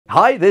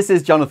Hi, this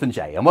is Jonathan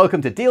J, and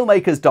welcome to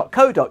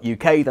dealmakers.co.uk,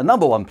 the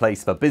 #1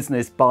 place for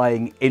business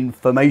buying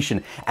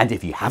information. And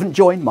if you haven't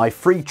joined my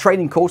free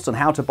training course on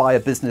how to buy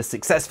a business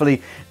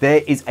successfully,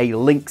 there is a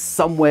link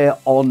somewhere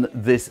on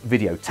this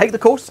video. Take the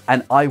course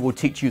and I will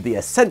teach you the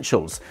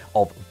essentials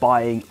of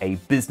buying a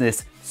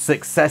business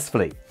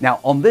successfully.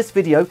 Now, on this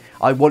video,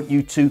 I want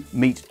you to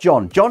meet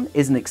John. John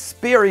is an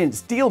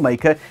experienced deal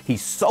maker. He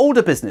sold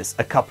a business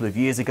a couple of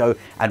years ago,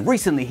 and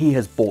recently he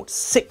has bought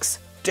 6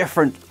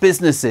 different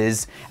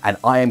businesses, and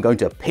I am going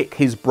to pick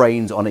his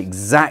brains on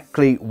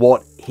exactly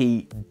what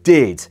he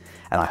did.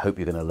 And I hope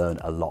you're going to learn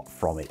a lot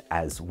from it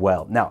as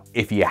well. Now,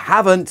 if you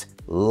haven't,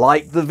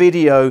 like the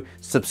video,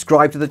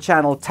 subscribe to the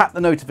channel, tap the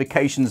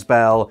notifications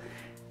bell,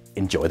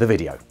 enjoy the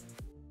video.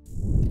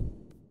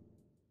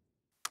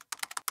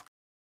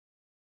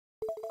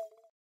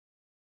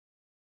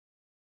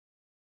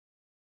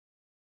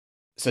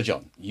 So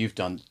John, you've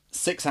done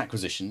 6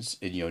 acquisitions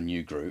in your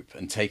new group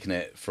and taken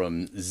it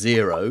from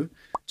 0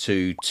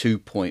 to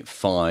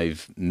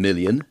 2.5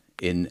 million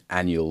in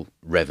annual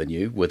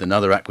revenue, with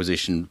another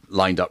acquisition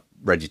lined up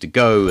ready to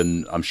go,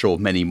 and I'm sure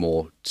many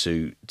more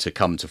to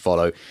come to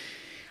follow.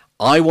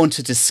 I want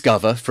to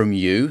discover from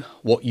you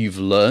what you've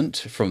learnt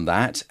from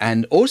that,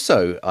 and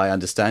also, I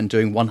understand,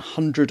 doing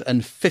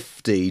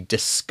 150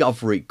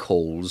 discovery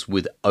calls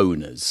with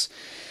owners.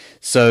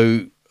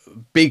 So,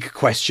 big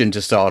question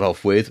to start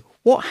off with.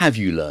 What have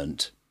you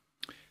learnt?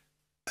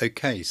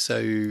 Okay, so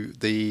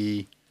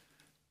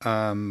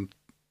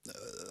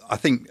I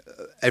think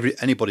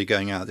anybody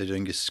going out there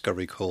doing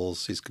discovery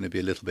calls is going to be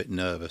a little bit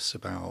nervous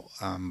about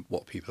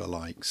what people are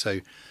like.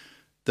 So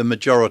the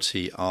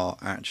majority are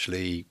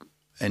actually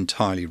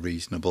entirely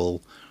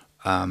reasonable,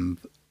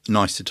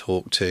 nice to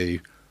talk to.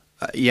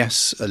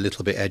 Yes, a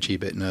little bit edgy, a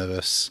bit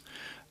nervous.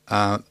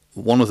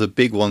 One of the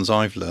big ones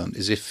I've learned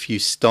is if you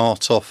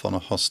start off on a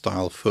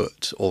hostile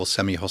foot or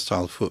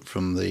semi-hostile foot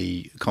from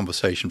the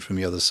conversation from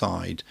the other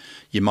side,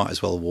 you might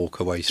as well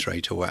walk away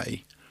straight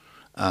away.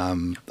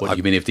 What do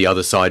you mean if the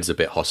other side's a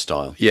bit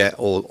hostile? Yeah,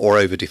 or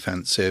over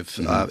defensive.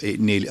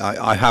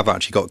 I have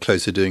actually got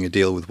close to doing a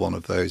deal with one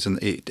of those, and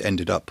it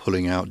ended up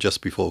pulling out just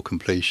before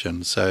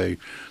completion. So,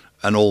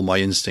 and all my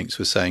instincts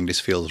were saying this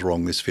feels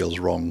wrong,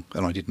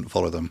 and I didn't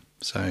follow them.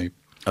 So.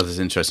 Oh, that's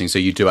interesting. So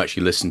you do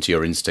actually listen to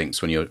your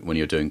instincts when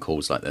you're doing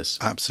calls like this?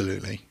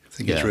 Absolutely. I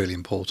think it's really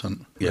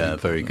important.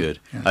 Very good.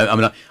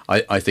 Yeah.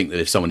 I think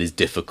that if someone is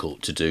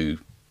difficult to do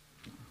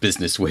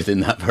business with in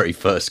that very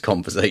first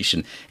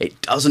conversation,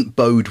 it doesn't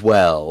bode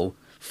well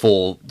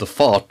for the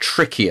far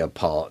trickier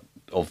part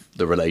of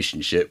the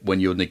relationship when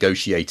you're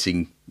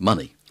negotiating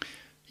money.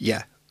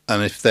 Yeah.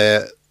 And if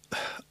they're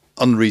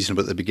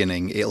unreasonable at the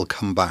beginning, it'll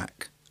come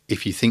back.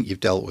 If you think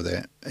you've dealt with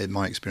it, in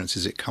my experience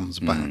is it comes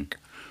back.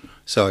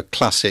 So a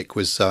classic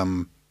was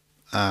one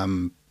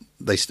of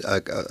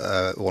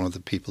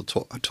the people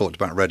talked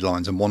about red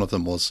lines, and one of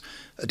them was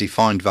a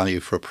defined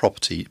value for a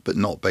property, but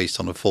not based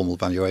on a formal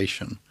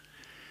valuation.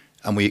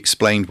 And we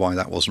explained why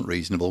that wasn't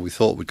reasonable. We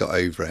thought we'd got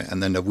over it,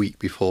 and then a week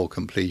before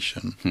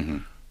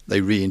completion, they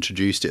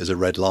reintroduced it as a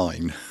red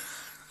line.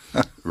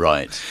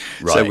 Right.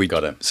 So we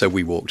got it. So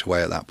we walked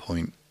away at that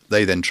point.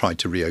 They then tried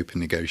to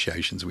reopen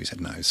negotiations. We said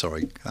no,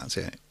 sorry, that's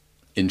it.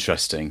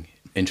 Interesting.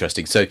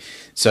 So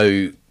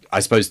I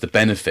suppose the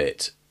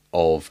benefit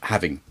of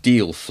having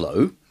deal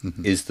flow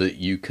is that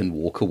you can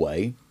walk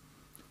away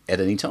at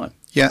any time.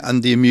 Yeah,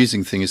 and the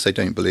amusing thing is they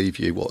don't believe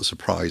you. What a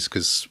surprise,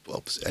 because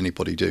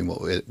anybody doing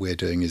what we're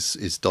doing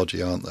is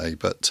dodgy, aren't they?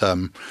 But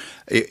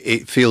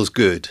it feels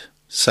good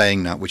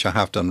saying that, which I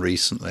have done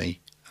recently,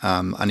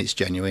 and it's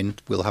genuine.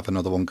 We'll have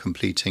another one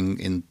completing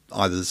in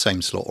either the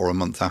same slot or a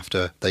month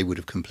after they would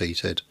have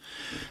completed.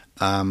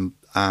 And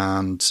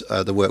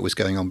the work was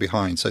going on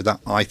behind. So that,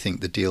 I think,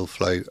 the deal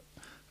flow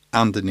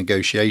and the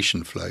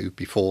negotiation flow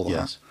before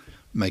that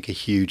make a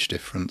huge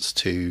difference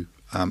to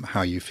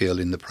how you feel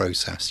in the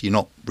process. You're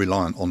not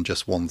reliant on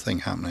just one thing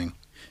happening.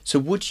 So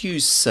would you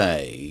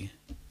say,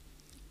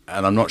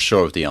 and I'm not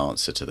sure of the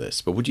answer to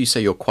this, but would you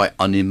say you're quite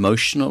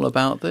unemotional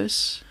about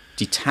this?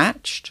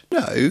 Detached?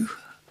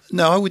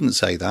 No, I wouldn't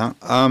say that.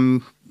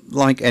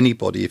 Like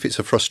anybody, if it's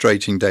a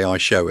frustrating day, I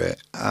show it.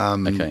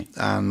 Okay.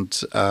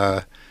 And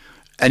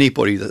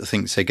anybody that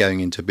thinks they're going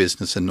into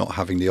business and not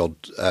having the odd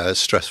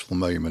stressful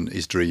moment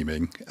is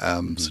dreaming,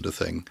 sort of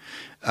thing.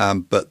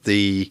 But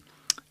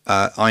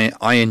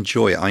I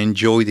enjoy it. I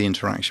enjoy the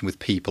interaction with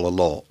people a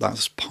lot.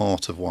 That's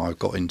part of why I've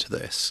got into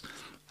this.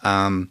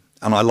 And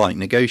I like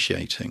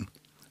negotiating,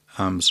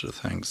 sort of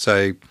thing.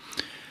 So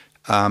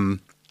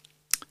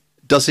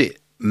does it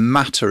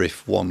matter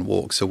if one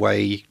walks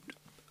away?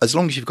 As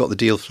long as you've got the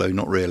deal flow,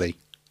 not really.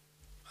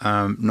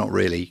 Not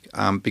really,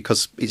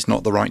 because it's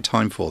not the right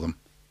time for them.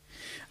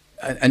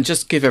 And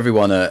just give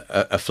everyone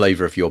a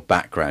flavour of your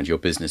background, your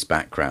business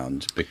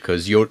background,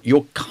 because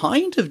you're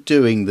kind of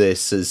doing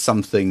this as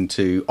something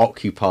to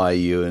occupy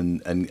you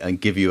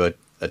and give you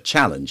a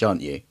challenge,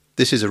 aren't you?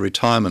 This is a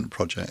retirement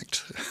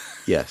project.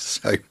 Yes.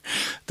 So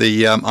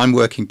I'm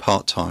working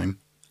part-time,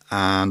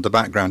 and the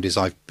background is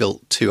I've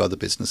built 2 other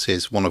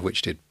businesses, one of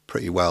which did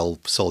pretty well.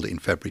 Sold it in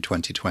February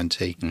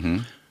 2020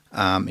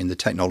 in the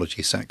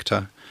technology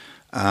sector.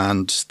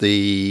 And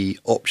the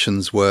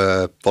options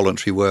were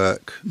voluntary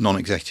work,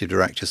 non-executive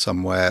director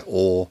somewhere,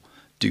 or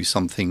do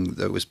something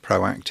that was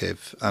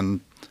proactive.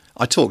 And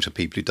I talked to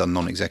people who'd done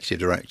non-executive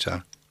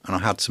director, and I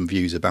had some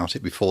views about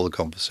it before the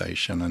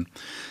conversation, and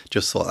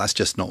just thought that's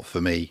just not for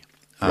me,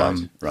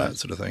 right. That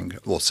sort of thing.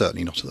 Well,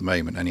 certainly not at the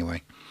moment,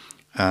 anyway.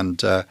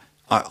 And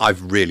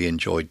I've really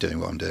enjoyed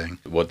doing what I'm doing.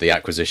 What, the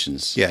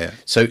acquisitions? Yeah.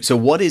 So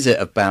what is it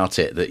about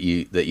it that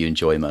you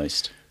enjoy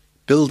most?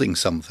 Building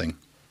something.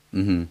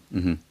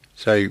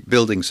 So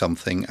building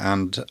something,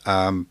 and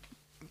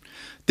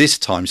this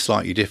time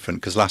slightly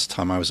different, because last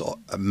time I was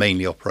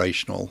mainly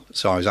operational,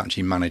 so I was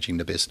actually managing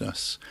the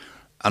business.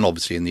 And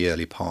obviously in the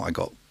early part I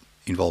got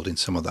involved in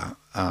some of that.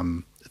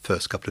 The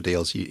first couple of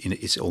deals,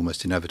 it's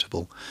almost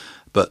inevitable.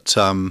 But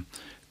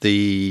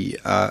the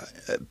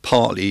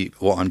partly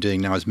what I'm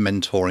doing now is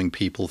mentoring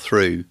people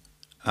through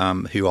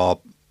who are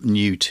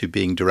new to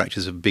being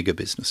directors of bigger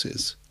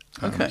businesses,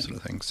 sort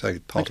of thing. So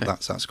part of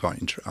that's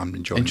quite I'm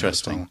enjoying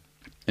interesting. That as well.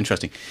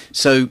 Interesting.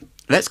 So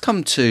let's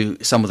come to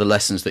some of the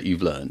lessons that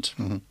you've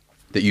learned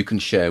that you can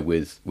share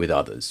with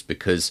others,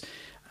 because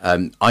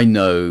I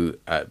know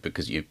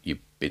because you've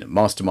been at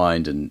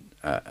Mastermind and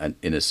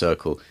Inner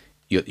Circle,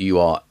 you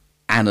are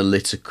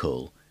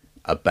analytical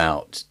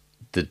about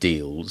the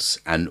deals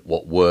and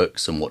what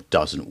works and what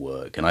doesn't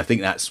work, and I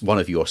think that's one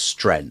of your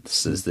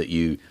strengths, is that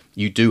you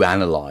do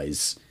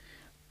analyze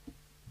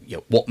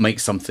what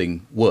makes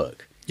something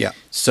work. Yeah.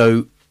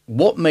 So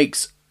what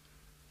makes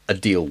a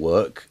deal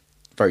work?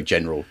 Very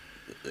general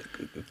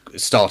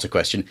starter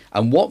question.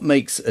 And what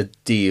makes a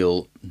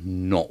deal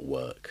not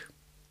work?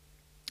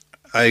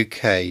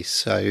 Okay,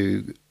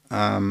 so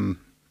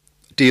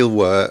deal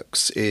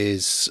works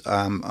is,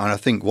 and I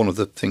think one of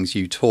the things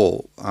you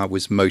taught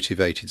was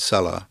motivated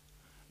seller.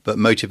 But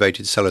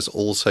motivated sellers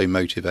also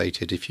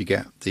motivated, if you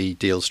get the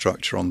deal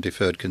structure on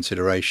deferred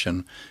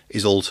consideration,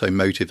 is also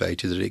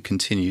motivated that it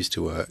continues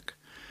to work.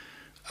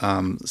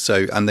 And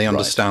they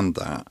understand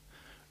that.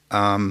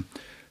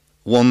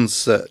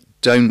 Ones that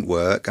don't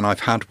work, and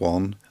I've had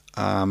one,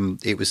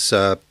 it was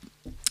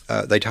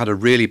they'd had a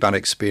really bad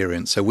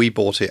experience. So we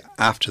bought it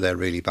after their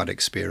really bad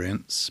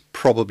experience,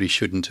 probably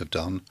shouldn't have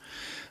done.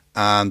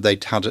 And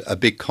they'd had a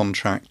big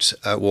contract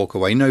walk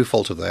away, no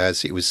fault of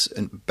theirs. It was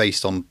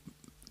based on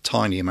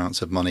tiny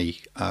amounts of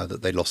money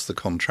that they lost the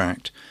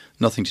contract,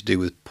 nothing to do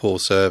with poor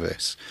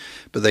service.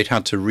 But they'd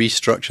had to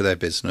restructure their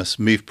business,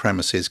 move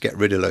premises, get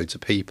rid of loads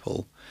of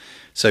people.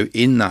 So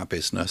in that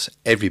business,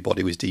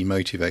 everybody was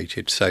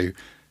demotivated. So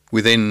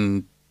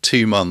within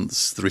 2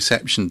 months, the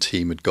reception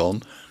team had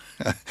gone.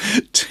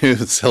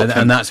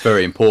 And that's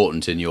very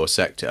important in your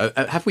sector.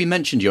 Have we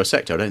mentioned your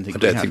sector? I don't think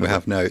we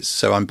have. No.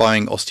 So I'm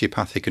buying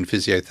osteopathic and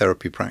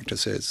physiotherapy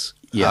practices.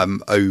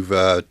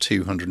 Over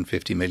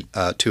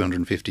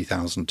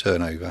 250,000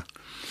 turnover.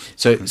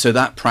 So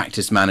that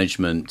practice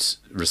management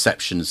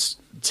receptions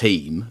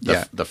team,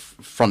 the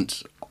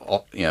front,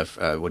 what do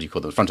you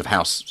call them, the front of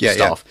house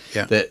staff,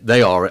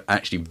 they are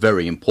actually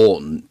very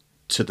important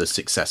to the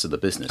success of the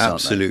business.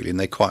 Absolutely, aren't they? And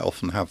they quite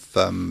often have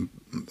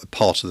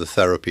part of the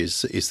therapy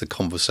is the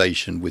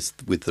conversation with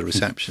the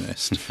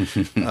receptionist,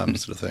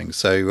 sort of thing.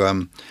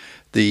 So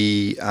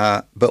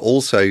but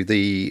also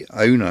the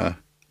owner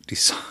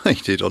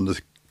decided on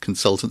the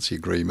consultancy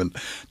agreement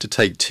to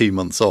take 2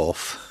 months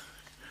off.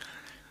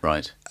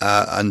 Right.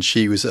 And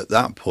she was at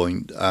that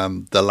point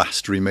the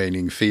last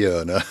remaining fee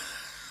earner.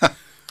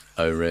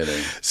 Oh,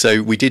 really?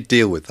 So we did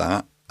deal with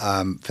that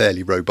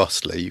fairly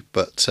robustly,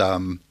 but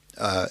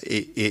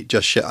it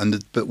just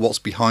but what's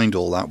behind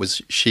all that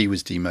was she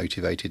was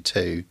demotivated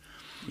too.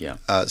 Yeah.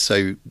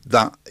 So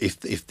that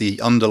if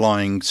the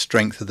underlying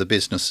strength of the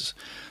business,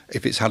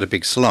 if it's had a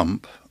big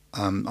slump,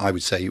 I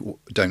would say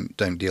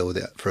don't deal with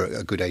it for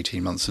a good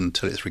 18 months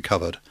until it's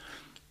recovered.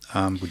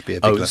 Would be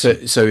a big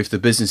lesson. So if the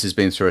business has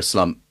been through a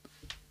slump,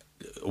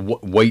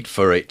 wait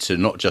for it to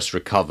not just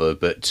recover,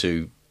 but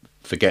to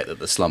forget that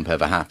the slump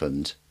ever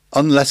happened.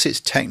 Unless it's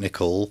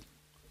technical,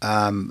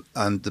 in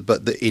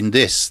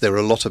this, there were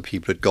a lot of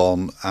people had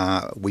gone.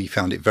 We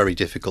found it very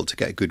difficult to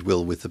get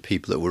goodwill with the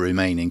people that were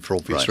remaining for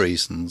obvious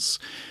reasons,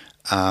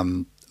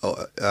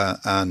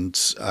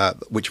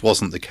 which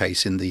wasn't the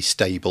case in the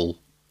stable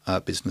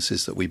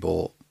businesses that we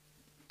bought.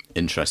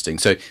 Interesting.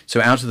 So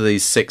out of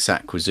these 6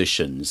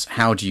 acquisitions,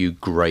 how do you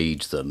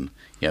grade them?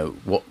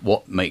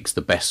 What makes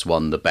the best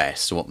one the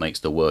best, and what makes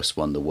the worst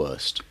one the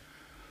worst?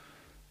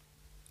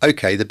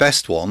 Okay, the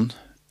best one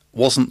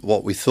wasn't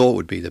what we thought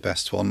would be the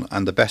best one,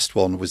 and the best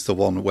one was the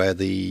one where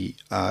the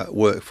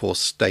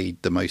workforce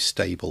stayed the most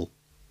stable.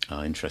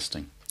 Oh,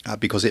 interesting.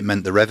 Because it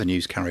meant the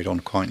revenues carried on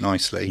quite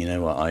nicely. You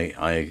know what,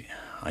 I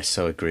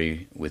so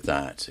agree with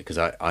that, because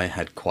I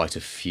had quite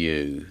a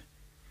few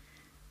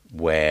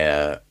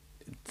where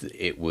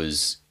it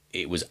was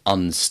it was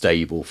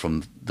unstable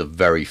from the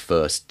very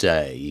first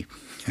day,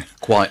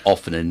 quite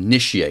often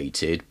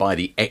initiated by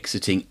the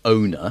exiting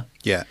owner,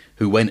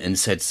 who went and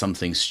said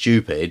something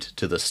stupid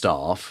to the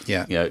staff.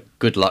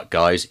 Good luck,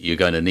 guys, you're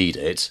going to need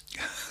it.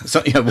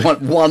 So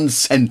one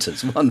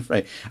sentence, one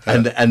phrase,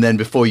 and then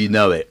before you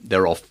know it,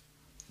 they're off,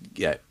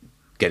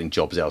 getting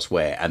jobs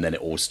elsewhere, and then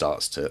it all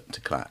starts to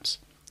collapse.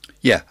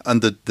 Yeah,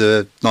 and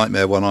the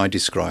nightmare one I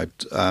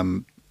described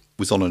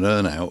was on an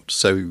earn-out,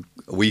 so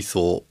we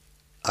thought,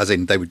 as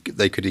in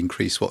they could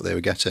increase what they were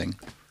getting.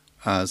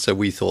 So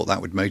we thought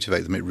that would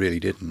motivate them. It really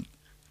didn't,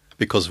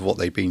 because of what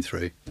they'd been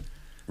through.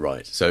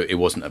 Right. So it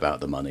wasn't about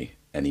the money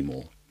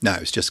anymore. No,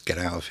 it's just get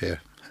out of here.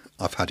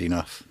 I've had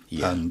enough.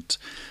 Yeah. And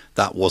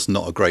that was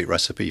not a great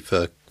recipe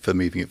for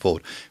moving it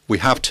forward. We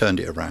have turned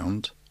it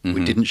around. Mm-hmm.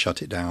 We didn't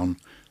shut it down.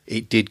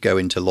 It did go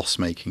into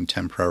loss-making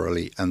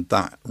temporarily, and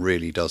that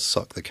really does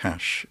suck the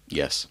cash.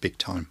 Yes. Big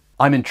time.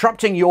 I'm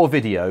interrupting your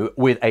video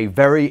with a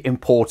very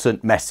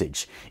important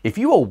message. If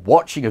you are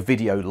watching a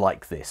video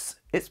like this,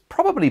 it's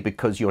probably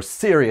because you're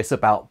serious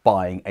about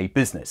buying a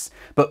business.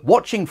 But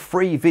watching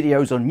free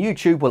videos on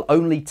YouTube will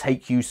only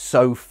take you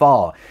so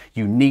far.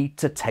 You need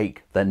to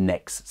take the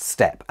next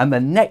step. And the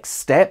next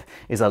step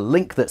is a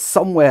link that's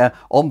somewhere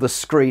on the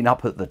screen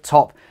up at the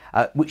top,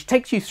 which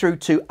takes you through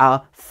to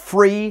our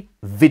free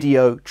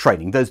video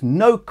training. There's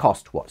no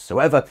cost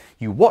whatsoever.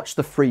 You watch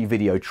the free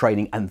video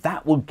training and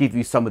that will give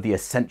you some of the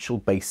essential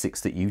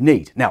basics that you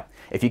need. Now,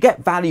 if you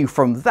get value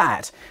from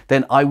that,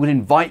 then I would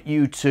invite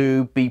you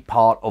to be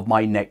part of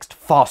my next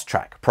Fast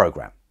Track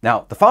program.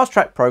 Now, the Fast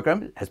Track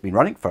program has been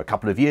running for a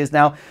couple of years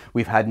now.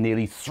 We've had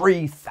nearly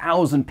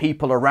 3,000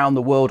 people around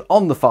the world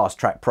on the Fast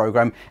Track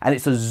program, and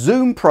it's a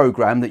Zoom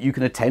program that you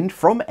can attend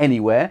from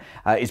anywhere.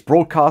 It's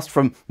broadcast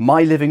from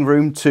my living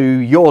room to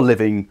your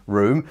living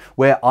room,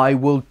 where I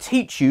will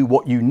teach you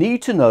what you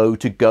need to know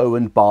to go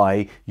and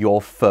buy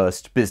your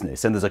first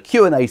business. And there's a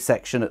Q&A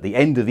section at the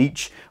end of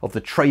each of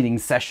the training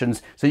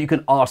sessions, so you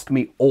can ask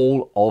me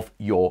all of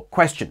your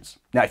questions.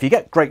 Now, if you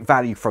get great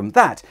value from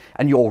that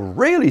and you're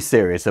really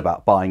serious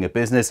about buying a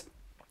business,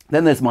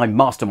 then there's my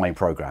mastermind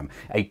program,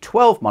 a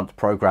 12-month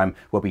program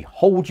where we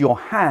hold your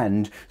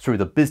hand through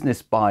the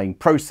business buying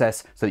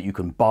process so that you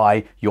can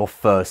buy your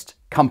first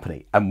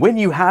company. And when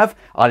you have,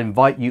 I'll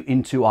invite you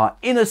into our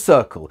inner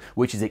circle,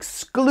 which is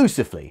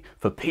exclusively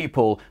for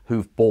people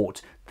who've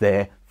bought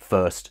their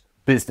first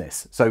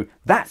business. So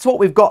that's what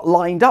we've got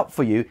lined up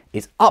for you.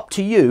 It's up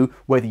to you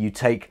whether you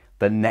take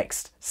the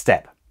next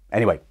step.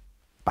 Anyway,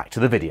 back to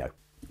the video.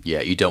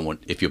 Yeah, you don't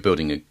want, if you're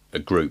building a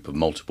group of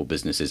multiple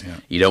businesses,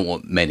 you don't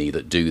want many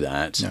that do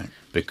that,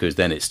 because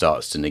then it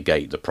starts to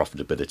negate the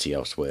profitability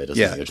elsewhere,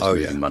 doesn't it? You're just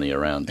moving money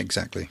around.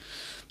 Exactly.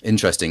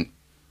 Interesting.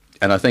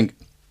 And I think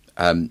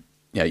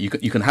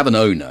you can have an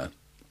owner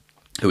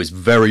who is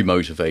very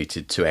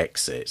motivated to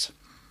exit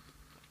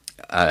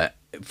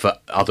for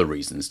other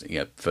reasons,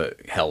 for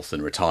health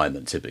and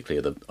retirement typically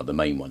are the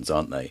main ones,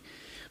 aren't they?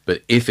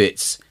 But if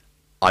it's,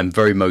 I'm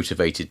very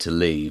motivated to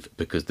leave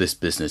because this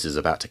business is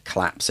about to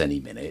collapse any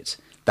minute,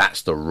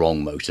 that's the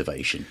wrong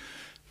motivation.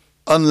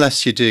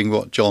 Unless you're doing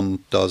what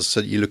John does, so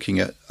you're looking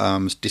at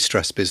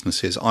distressed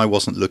businesses. I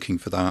wasn't looking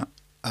for that.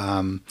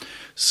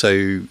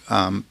 So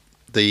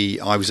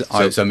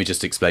let me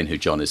just explain who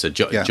John is. So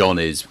John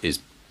is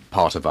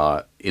part of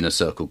our inner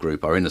circle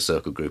group. Our inner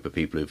circle group of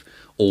people who've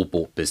all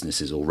bought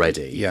businesses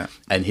already. Yeah.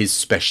 And his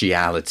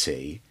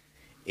speciality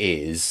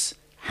is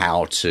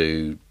how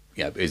to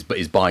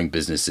is buying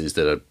businesses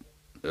that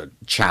are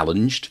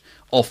challenged,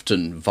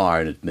 often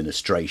via an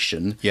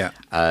administration. Yeah.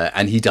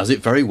 And he does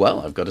it very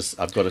well, I've got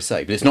to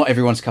say. But it's not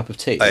everyone's cup of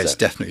tea. It's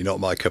definitely not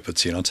my cup of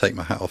tea, and I'll take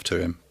my hat off to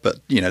him. But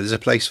there's a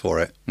place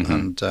for it,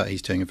 and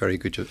he's doing a very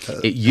good job.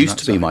 It used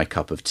to be my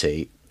cup of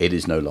tea. It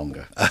is no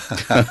longer.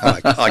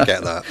 I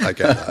get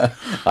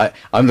that.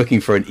 I'm looking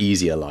for an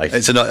easier life.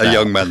 It's a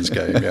young man's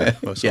game. Yeah,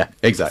 yeah,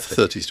 exactly.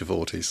 30s to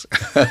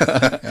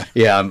 40s.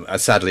 Yeah,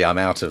 sadly, I'm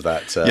out of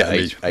that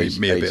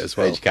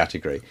age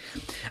category.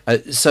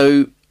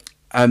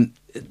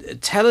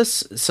 Tell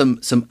us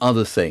some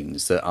other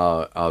things that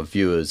our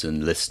viewers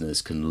and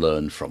listeners can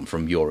learn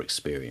from your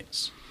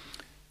experience.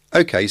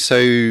 Okay,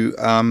 so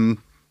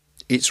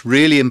it's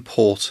really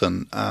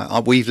important.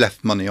 We've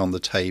left money on the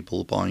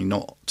table by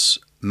not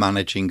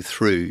managing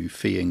through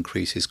fee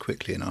increases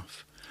quickly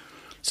enough.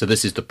 So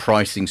this is the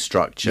pricing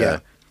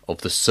structure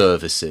of the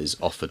services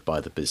offered by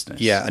the business.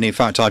 Yeah, and in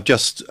fact, I've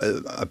just,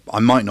 I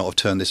might not have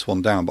turned this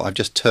one down, but I've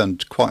just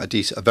turned quite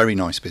a very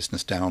nice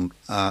business down,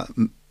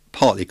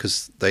 partly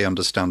because they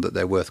understand that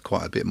they're worth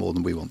quite a bit more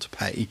than we want to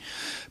pay,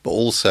 but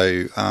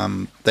also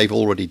they've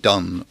already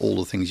done all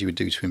the things you would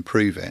do to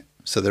improve it,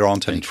 so there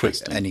aren't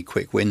any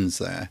quick wins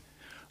there.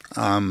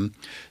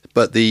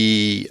 But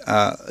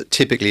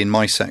typically in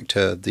my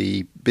sector,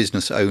 the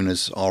business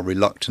owners are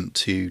reluctant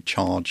to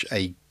charge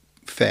a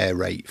fair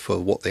rate for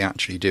what they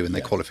actually do in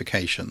their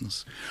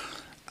qualifications.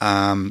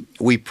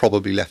 We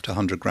probably left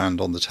 100 grand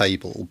on the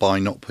table by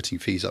not putting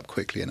fees up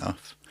quickly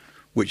enough,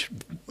 which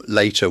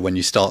later, when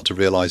you start to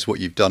realise what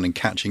you've done and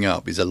catching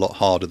up, is a lot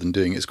harder than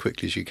doing it as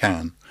quickly as you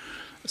can.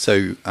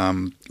 So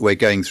we're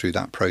going through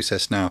that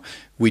process now.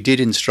 We did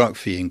instruct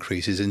fee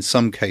increases. In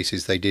some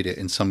cases they did it,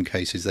 in some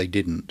cases they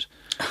didn't.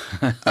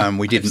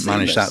 We didn't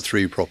manage that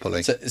through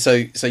properly.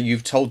 So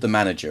you've told the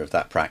manager of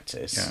that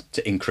practice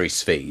to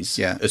increase fees,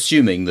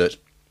 assuming that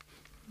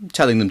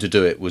telling them to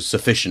do it was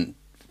sufficient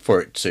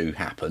for it to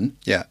happen.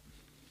 Yeah.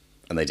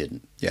 And they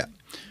didn't. Yeah.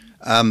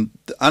 And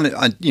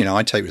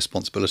I take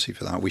responsibility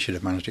for that. We should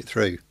have managed it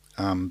through.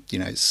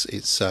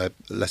 It's a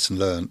lesson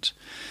learnt.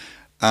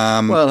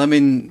 Well, I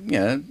mean,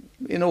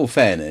 in all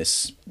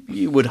fairness,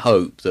 you would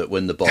hope that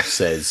when the boss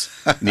says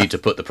you need to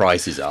put the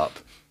prices up,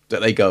 that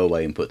they go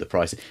away and put the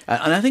prices.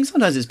 And I think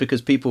sometimes it's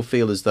because people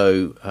feel as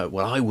though,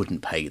 well, I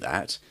wouldn't pay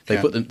that. They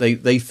put them.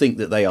 They think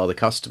that they are the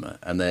customer,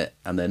 and they're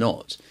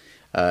not.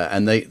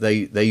 And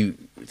they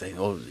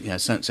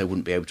so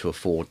wouldn't be able to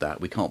afford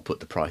that. We can't put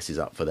the prices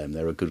up for them.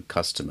 They're a good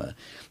customer.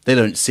 They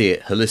don't see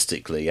it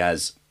holistically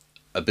as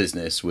a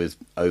business with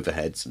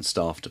overheads and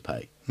staff to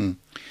pay.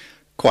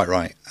 Quite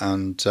right.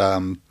 And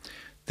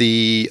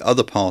the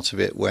other part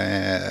of it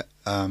where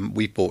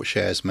we bought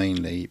shares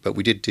mainly, but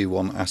we did do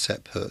one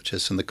asset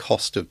purchase, and the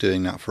cost of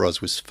doing that for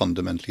us was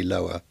fundamentally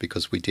lower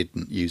because we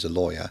didn't use a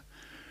lawyer.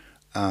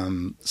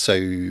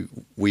 So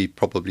we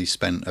probably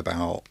spent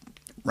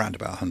around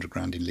about 100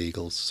 grand in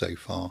legals so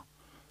far.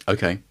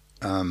 Okay.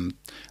 And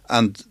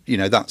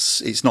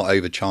it's not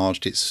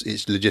overcharged.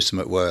 It's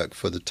legitimate work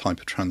for the type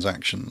of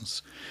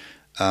transactions.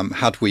 And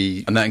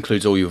that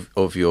includes all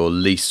of your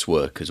lease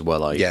work as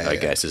well, I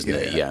guess, isn't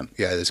it? Yeah,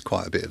 there's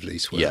quite a bit of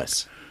lease work.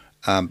 Yes.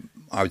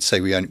 I would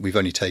say we've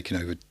only taken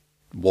over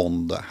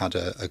one that had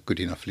a good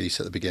enough lease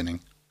at the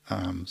beginning.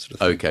 Sort of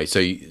thing. Okay,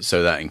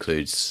 so that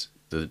includes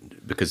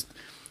because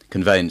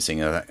conveyancing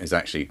is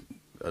actually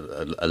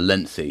a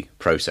lengthy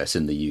process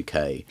in the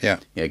UK. Yeah.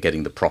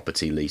 Getting the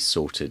property lease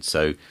sorted.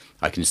 So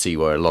I can see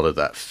where a lot of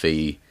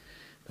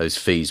those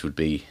fees would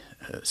be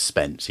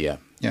spent. Yeah.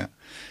 Yeah.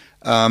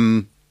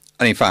 And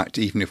in fact,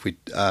 even if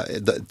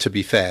to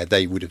be fair,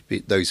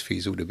 those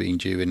fees would have been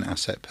due in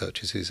asset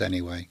purchases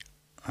anyway.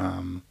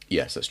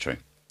 Yes, that's true.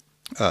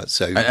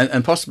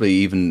 And possibly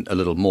even a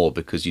little more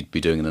because you'd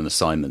be doing an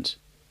assignment.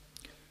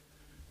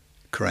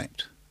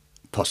 Correct.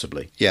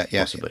 Possibly. Yeah.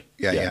 Possibly.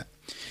 Yeah.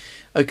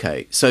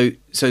 Okay, so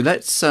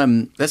let's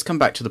come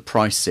back to the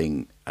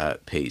pricing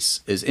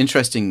piece. It's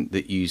interesting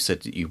that you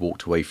said that you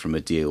walked away from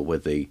a deal where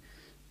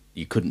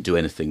you couldn't do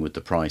anything with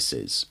the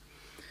prices,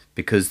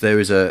 because there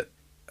is a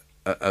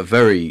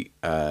very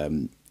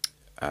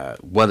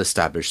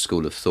well-established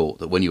school of thought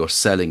that when you are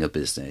selling a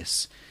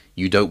business,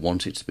 you don't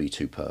want it to be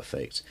too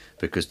perfect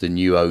because the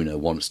new owner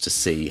wants to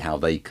see how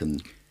they can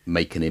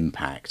make an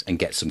impact and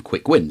get some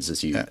quick wins,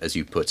 as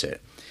you put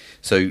it.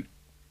 So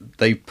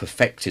they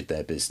perfected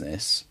their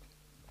business,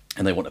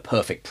 and they want a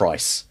perfect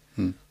price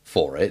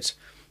for it,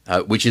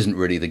 which isn't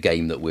really the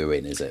game that we're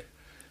in, is it?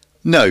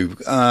 No,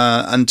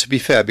 and to be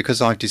fair,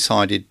 because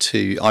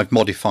I've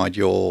modified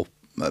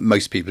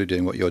most people are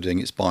doing what you're doing,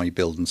 it's buy,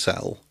 build and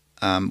sell.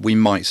 We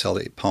might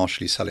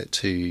partially sell it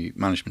to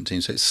management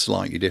teams, so it's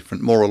slightly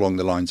different, more along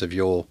the lines of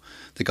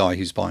the guy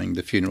who's buying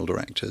the funeral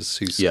directors,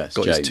 who's got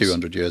James. his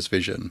 200 years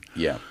vision.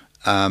 Yeah.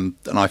 And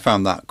I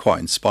found that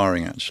quite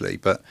inspiring, actually.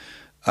 But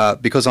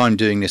because I'm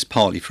doing this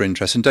partly for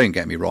interest, and don't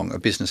get me wrong, a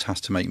business has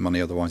to make money,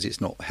 otherwise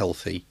it's not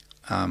healthy.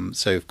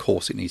 So of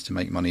course it needs to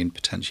make money and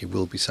potentially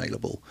will be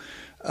saleable.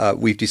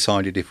 We've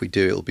decided if we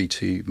do, it'll be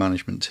to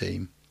management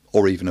team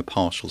or even a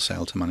partial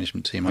sale to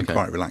management team. I'm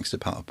quite relaxed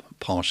about a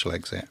partial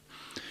exit.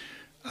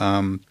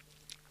 So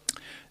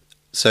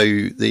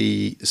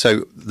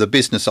the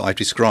business that I've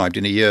described,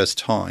 in a year's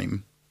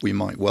time, we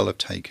might well have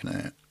taken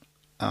it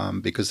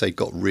because they've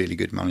got really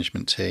good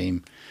management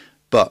team.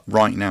 But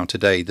right now,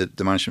 today,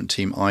 the management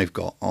team I've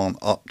got aren't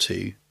up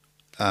to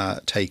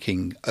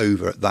taking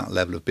over at that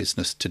level of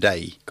business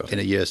today. In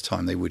a year's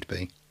time, they would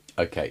be.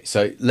 Okay,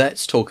 so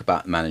let's talk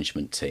about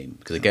management team,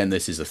 because again,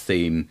 this is a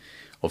theme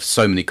of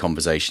so many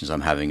conversations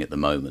I'm having at the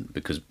moment.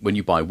 Because when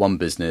you buy one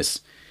business,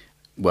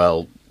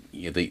 well,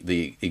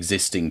 the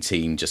existing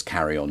team just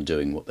carry on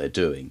doing what they're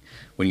doing.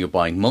 When you're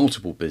buying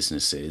multiple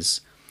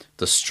businesses,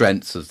 the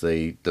strength of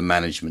the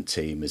management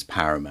team is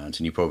paramount.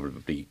 And you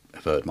probably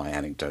have heard my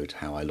anecdote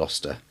how I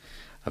lost a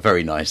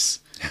very nice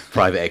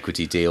private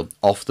equity deal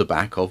off the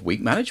back of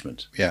weak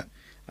management. Yeah.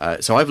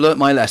 So I've learnt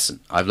my lesson.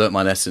 I've learnt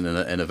my lesson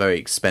in a very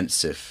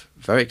expensive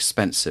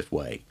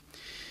way.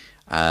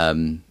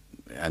 And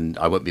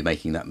I won't be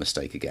making that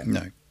mistake again.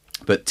 No.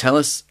 But tell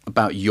us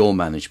about your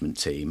management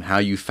team, how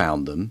you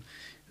found them,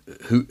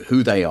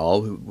 who they are,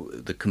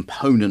 the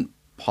component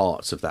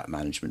parts of that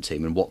management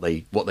team, and what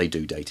they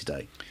do day to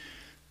day.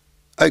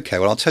 Okay,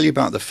 well, I'll tell you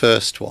about the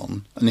first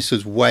one, and this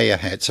was way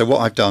ahead. So what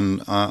I've done,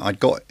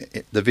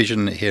 the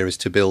vision here is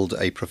to build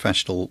a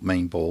professional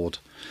main board,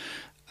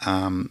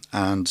 and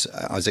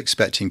I was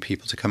expecting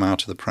people to come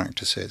out of the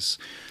practices.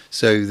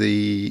 So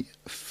the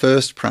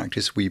first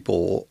practice we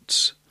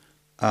bought,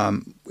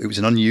 it was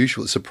an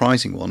unusual,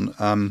 surprising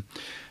one.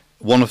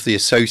 One of the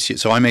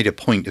associates, so I made a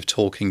point of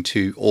talking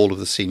to all of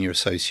the senior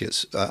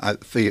associates,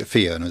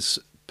 fee earners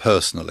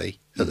personally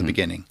at the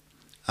beginning.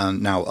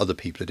 And now other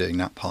people are doing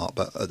that part.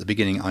 But at the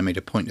beginning, I made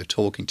a point of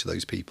talking to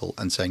those people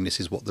and saying this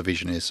is what the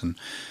vision is and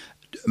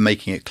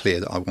making it clear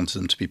that I wanted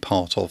them to be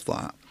part of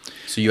that.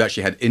 So you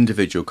actually had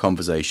individual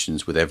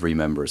conversations with every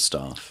member of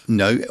staff?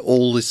 No,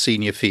 all the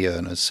senior fee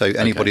earners. So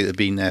anybody that had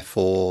been there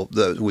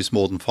that was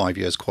more than 5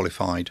 years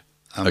qualified.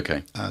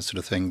 Sort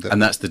of thing.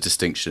 And that's the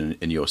distinction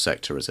in your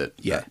sector, is it?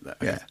 Yeah,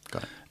 okay.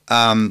 Got it.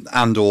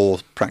 And or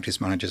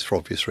practice managers for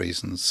obvious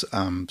reasons.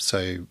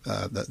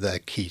 That they're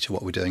key to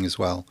what we're doing as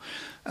well.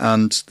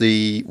 And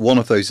one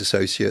of those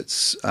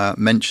associates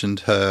mentioned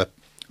her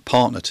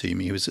partner to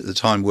me, who was at the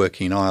time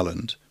working in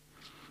Ireland,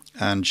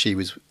 and she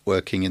was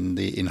working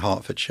in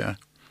Hertfordshire,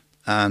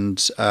 and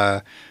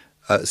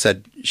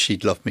said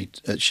she'd love me.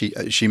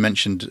 She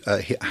mentioned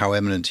how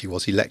eminent he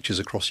was. He lectures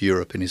across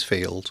Europe in his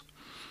field,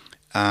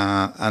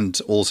 and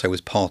also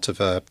was part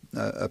of a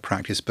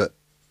practice, but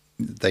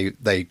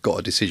they got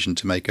a decision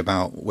to make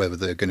about whether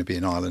they're going to be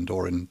in Ireland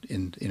or in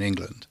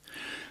England.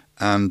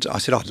 And I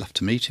said, I'd love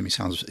to meet him. It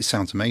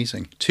sounds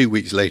amazing. 2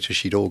 weeks later,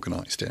 she'd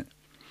organised it.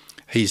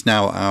 He's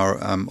now our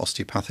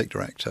osteopathic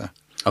director.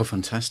 Oh,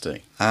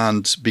 fantastic.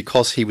 And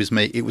because it was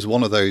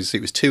one of those,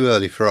 it was too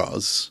early for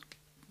us,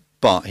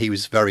 but he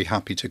was very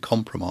happy to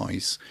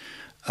compromise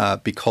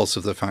because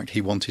of the fact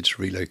he wanted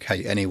to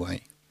relocate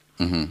anyway.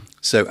 Mm-hmm.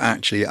 So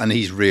actually, and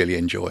he's really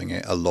enjoying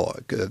it a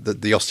lot.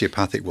 The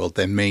osteopathic world,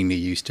 they're mainly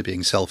used to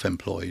being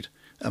self-employed,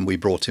 and we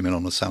brought him in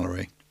on a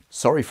salary.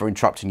 Sorry for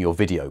interrupting your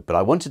video, but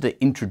I wanted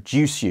to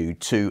introduce you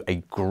to a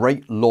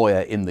great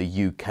lawyer in the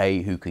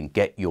UK who can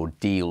get your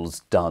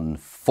deals done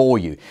for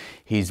you.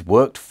 He's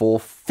worked for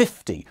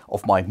 50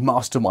 of my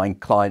mastermind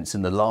clients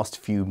in the last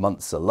few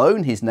months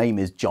alone. His name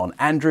is John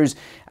Andrews,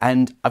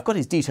 and I've got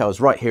his details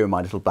right here in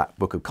my little black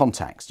book of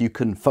contacts. You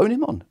can phone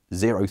him on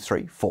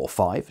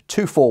 0345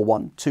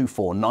 241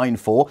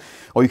 2494,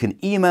 or you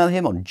can email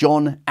him on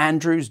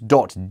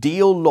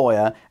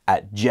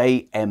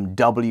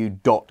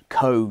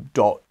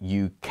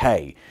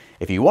johnandrews.deallawyer@jmw.co.uk.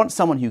 If you want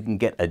someone who can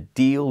get a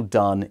deal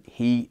done,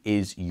 he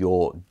is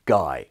your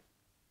guy.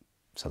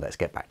 So let's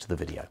get back to the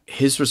video.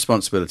 His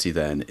responsibility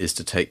then is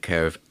to take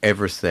care of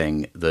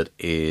everything that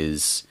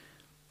is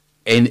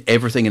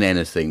everything and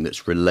anything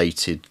that's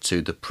related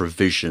to the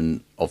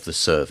provision of the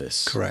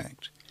service.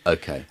 Correct.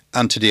 Okay.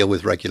 And to deal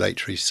with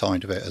regulatory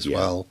side of it as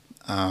well.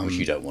 Which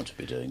you don't want to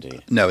be doing, do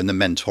you? No, and the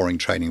mentoring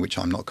training, which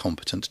I'm not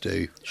competent to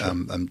do, sure.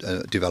 And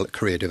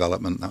career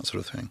development, that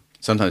sort of thing.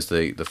 Sometimes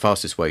the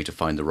fastest way to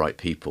find the right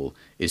people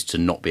is to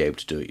not be able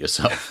to do it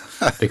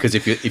yourself. Because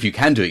if you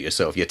can do it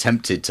yourself, you're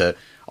tempted to,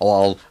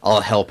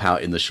 I'll help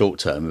out in the short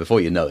term. And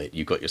before you know it,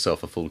 you've got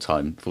yourself a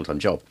full-time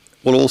job.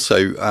 Well,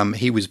 also,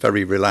 he was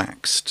very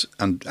relaxed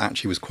and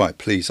actually was quite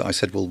pleased. I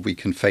said, well, we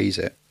can phase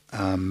it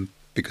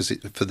because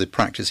for the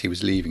practice he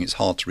was leaving, it's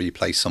hard to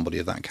replace somebody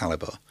of that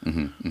calibre.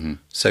 Mm-hmm, mm-hmm.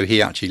 So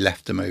he actually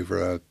left them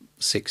over a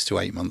 6 to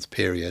 8 month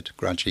period,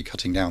 gradually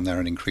cutting down there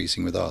and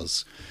increasing with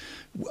us.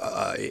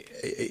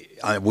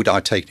 Would I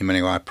take him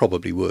anywhere? I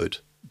probably would,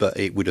 but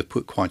it would have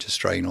put quite a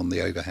strain on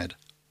the overhead.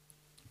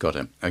 Got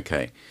him.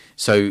 Okay.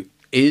 So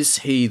is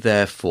he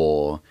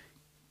therefore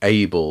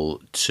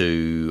able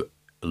to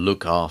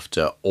look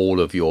after all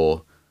of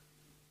your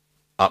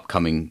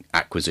upcoming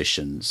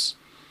acquisitions?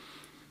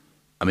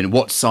 I mean,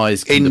 what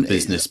size can the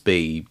business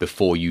be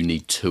before you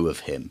need 2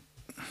 of him?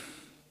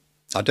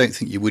 I don't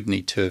think you would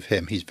need 2 of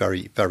him. He's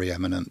very, very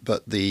eminent,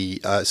 but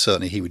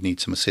certainly he would need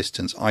some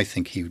assistance. I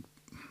think he would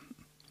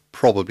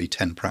probably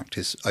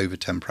over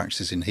 10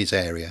 practices in his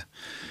area.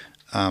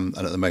 And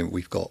at the moment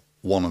we've got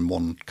 1 and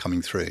 1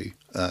 coming through.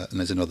 And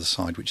there's another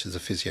side, which is the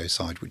physio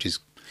side, which is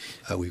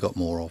we've got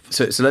more of.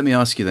 So let me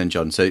ask you then,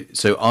 John. So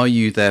are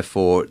you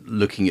therefore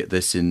looking at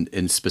this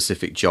in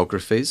specific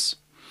geographies?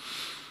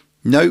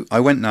 No, I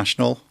went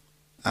national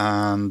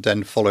and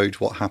then followed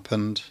what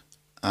happened.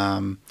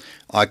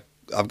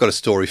 I've got a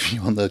story for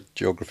you on the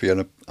geography,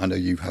 and I know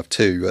you have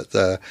too.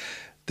 But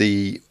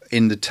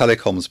in the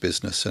telecoms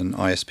business and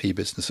ISP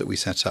business that we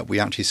set up, we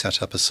actually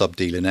set up a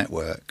sub-dealer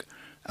network,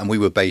 and we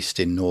were based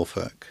in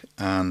Norfolk.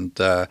 And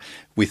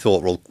we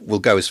thought, well, we'll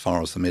go as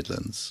far as the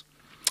Midlands.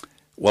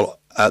 Well,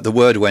 the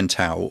word went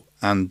out,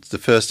 and the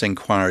first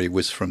inquiry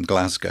was from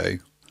Glasgow,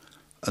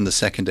 and the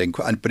second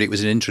inquiry, but it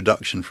was an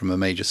introduction from a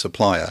major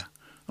supplier.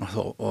 I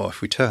thought,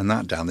 if we turn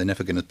that down, they're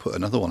never going to put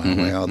another one our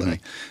way, are they?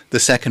 Mm-hmm. The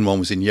second one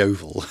was in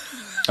Yeovil.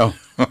 Oh,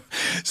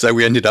 so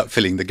we ended up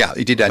filling the gap.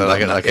 It did end up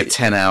like a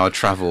 10-hour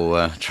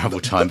travel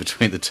time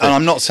between the two. And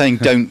I'm not saying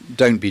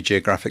don't be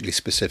geographically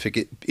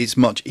specific. It's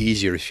much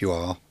easier if you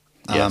are.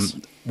 Yes.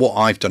 What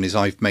I've done is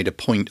I've made a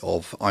point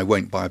of I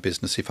won't buy a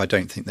business if I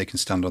don't think they can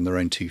stand on their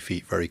own 2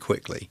 feet very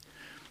quickly.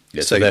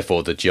 Yeah, so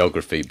therefore the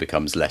geography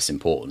becomes less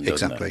important,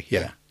 doesn't exactly, it?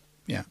 Yeah.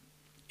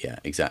 Yeah,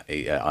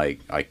 exactly. Yeah, I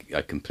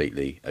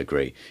completely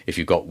agree. If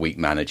you've got weak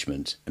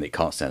management and it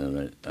can't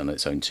stand on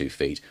its own 2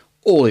 feet,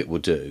 all it will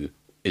do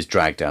is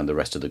drag down the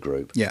rest of the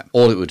group. Yeah.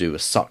 All it will do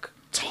is suck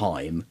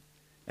time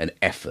and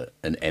effort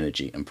and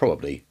energy and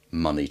probably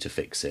money to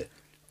fix it.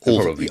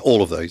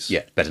 All of those.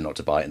 Yeah, better not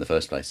to buy it in the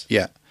first place.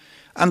 Yeah.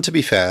 And to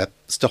be fair,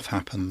 stuff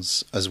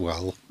happens as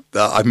well.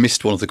 I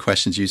missed one of the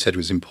questions you said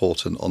was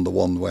important on the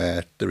one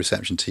where the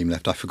reception team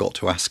left. I forgot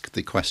to ask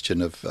the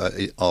question of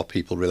are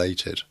people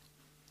related?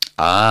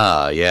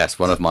 Ah, yes,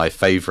 one of my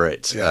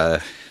favourite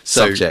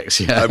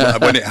subjects. Yeah.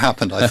 When it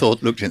happened, I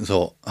looked at it and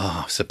thought,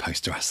 I'm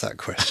supposed to ask that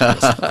question.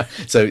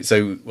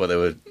 So well, they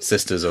were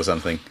sisters or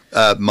something?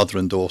 Mother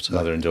and daughter.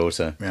 Mother and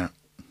daughter.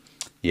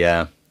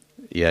 Yeah.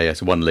 Yeah.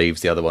 So one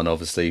leaves, the other one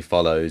obviously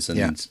follows,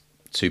 and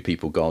two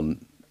people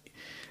gone.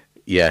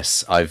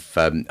 Yes, I've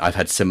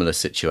had similar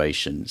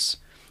situations,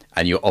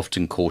 and you're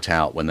often caught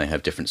out when they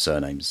have different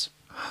surnames,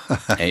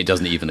 and it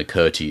doesn't even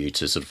occur to you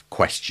to sort of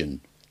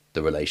question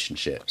the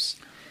relationships.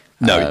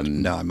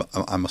 No,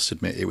 I must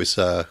admit it was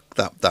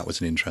that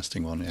was an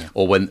interesting one. Yeah.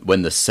 Or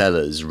when the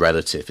seller's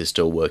relative is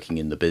still working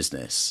in the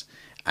business,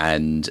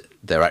 and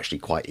they're actually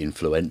quite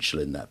influential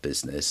in that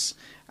business,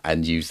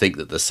 and you think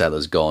that the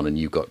seller's gone and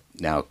you've got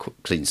now a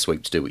clean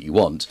sweep to do what you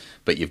want,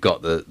 but you've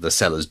got the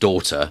seller's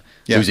daughter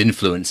who's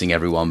influencing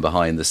everyone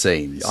behind the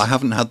scenes. I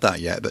haven't had that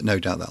yet, but no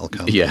doubt that'll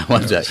come. Yeah,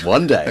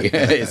 one day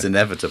it's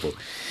inevitable.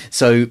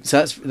 So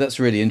that's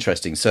really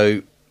interesting.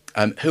 So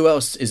who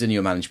else is in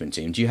your management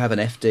team? Do you have an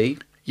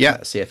FD? Yeah,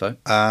 CFO.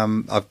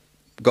 I've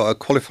got a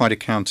qualified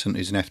accountant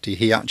who's an FD.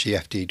 He actually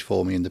FD'd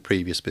for me in the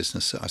previous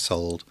business that I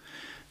sold.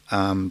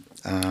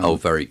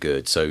 Very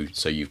good. So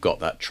you've got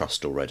that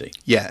trust already.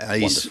 Yeah,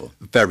 he's wonderful.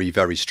 Very,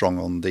 very strong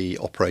on the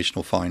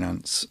operational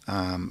finance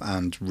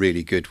and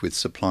really good with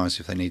suppliers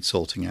if they need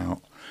sorting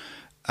out.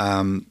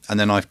 And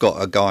then I've got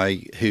a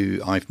guy who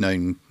I've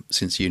known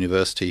since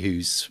university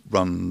who's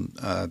been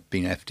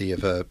FD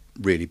of a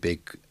really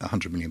big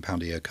 £100 million a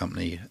year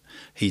company.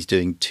 He's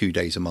doing 2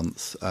 days a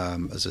month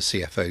as a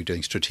CFO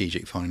doing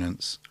strategic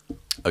finance.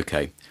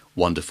 Okay,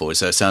 wonderful.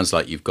 So it sounds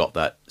like you've got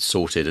that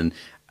sorted, and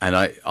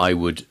I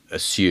would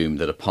assume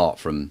that apart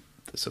from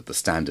the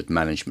standard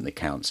management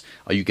accounts,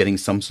 are you getting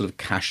some sort of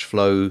cash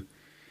flow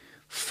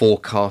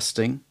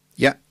forecasting?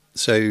 Yeah,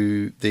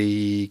 so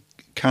the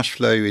cash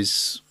flow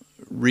is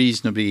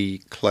reasonably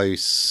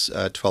close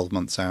 12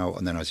 months out,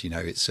 and then, as you know,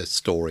 it's a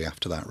story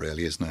after that,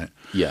 really, isn't it?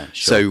 Yeah,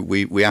 sure. So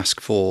we ask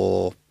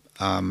for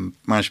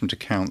management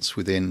accounts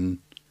within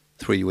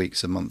 3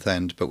 weeks of month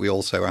end, but we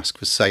also ask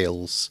for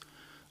sales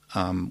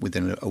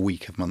within a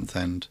week of month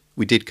end.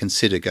 We did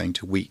consider going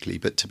to weekly,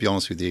 but to be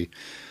honest with you,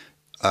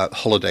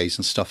 holidays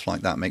and stuff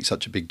like that make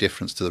such a big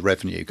difference to the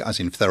revenue, as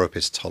in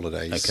therapists'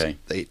 holidays. Okay.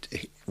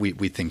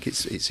 We think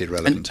it's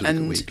irrelevant to look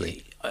at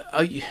weekly.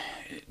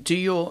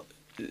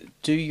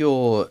 Do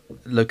your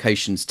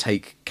locations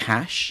take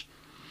cash,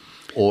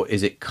 or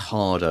is it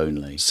card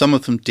only? Some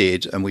of them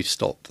did, and we've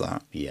stopped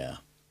that. Yeah.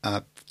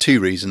 2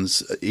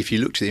 reasons. If you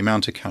looked at the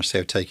amount of cash they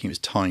were taking, it was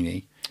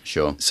tiny.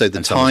 Sure. So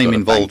the time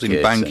involved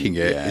in banking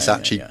it is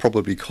actually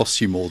probably costs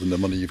you more than the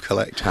money you've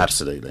collected.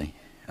 Absolutely.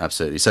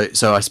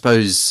 So I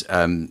suppose,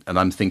 and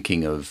I'm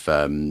thinking of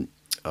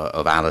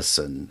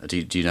Alison. Do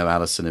you know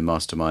Alison in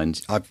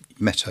Mastermind? I've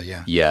met her,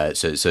 yeah. Yeah.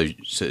 So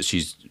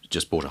she's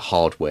just bought a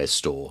hardware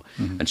store,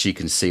 and she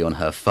can see on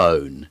her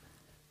phone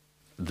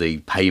the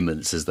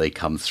payments as they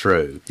come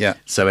through. Yeah.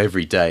 So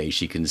every day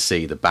she can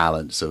see the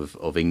balance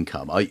of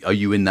income. Are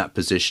you in that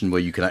position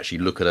where you can actually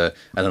look at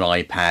an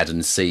iPad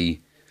and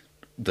see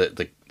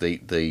the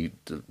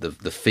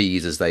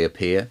fees as they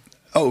appear?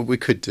 Oh, we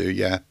could do,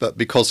 yeah. But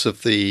because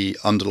of the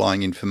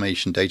underlying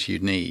information data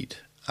you'd need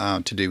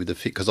to do with the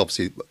fee, because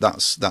obviously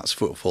that's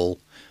footfall.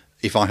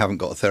 If I haven't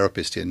got a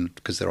therapist in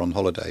because they're on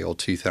holiday, or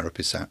 2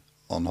 therapists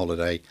on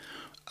holiday,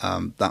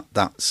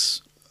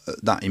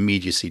 that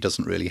immediacy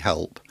doesn't really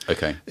help.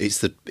 Okay. It's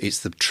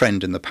the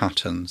trend and the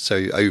pattern.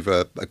 So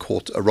over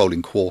a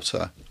rolling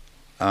quarter,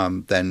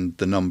 then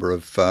the number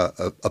of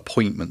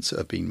appointments that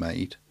have been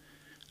made.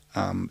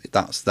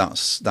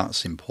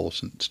 That's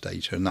important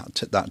data, and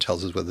that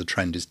tells us whether the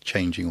trend is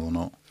changing or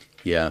not.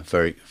 Yeah,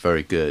 very,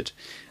 very good.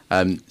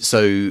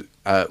 So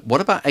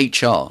what about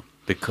HR?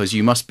 Because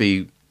you must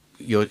be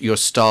your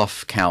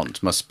staff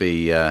count must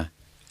be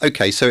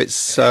okay. So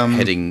it's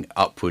heading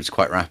upwards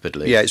quite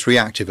rapidly. Yeah, it's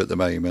reactive at the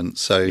moment.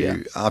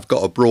 So I've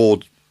got a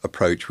broad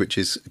approach, which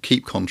is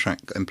keep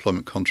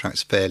employment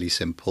contracts fairly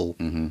simple,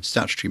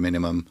 statutory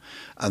minimum,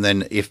 and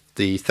then if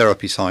the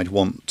therapy side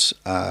want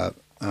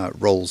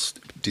roles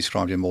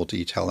described in more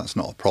detail, that's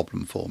not a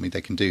problem for me.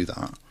 They can do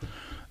that,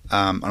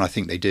 and I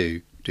think they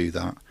do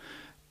that.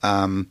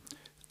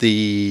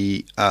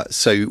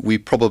 So we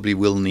probably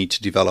will need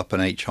to develop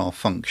an HR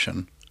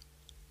function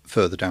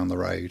further down the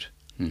road.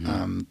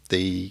 I'm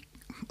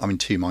in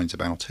 2 minds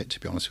about it, to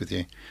be honest with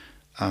you.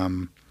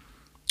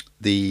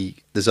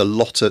 There's a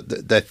lot of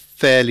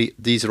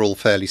these are all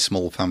fairly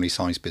small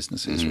family-sized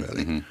businesses,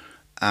 really.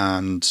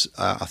 And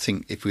I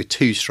think if we're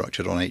too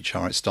structured on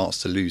HR, it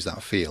starts to lose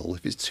that feel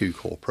if it's too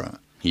corporate.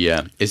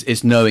 Yeah,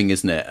 it's knowing,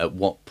 isn't it, at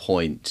what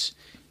point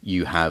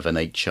you have an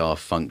HR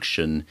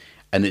function,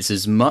 and it's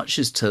as much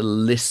as to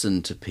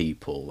listen to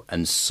people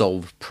and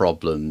solve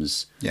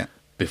problems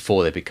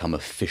before they become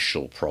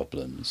official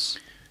problems.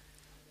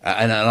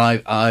 And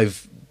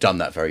I've done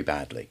that very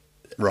badly.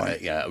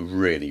 Right. Yeah,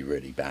 really,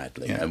 really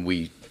badly. Yeah. And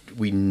we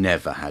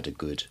never had a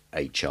good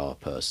HR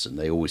person.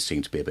 They always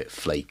seemed to be a bit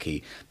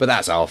flaky. But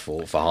that's our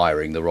fault for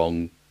hiring the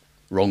wrong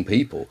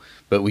people.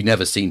 But we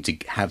never seemed to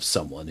have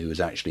someone who was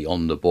actually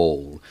on the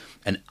ball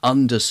and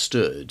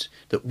understood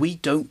that we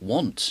don't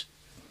want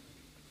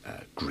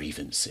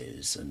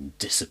grievances and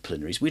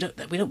disciplinaries. We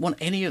don't want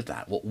any of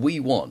that. What we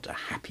want are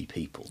happy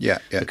people. Yeah.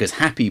 Because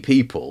happy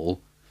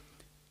people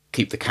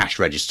keep the cash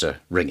register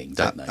ringing,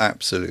 don't they?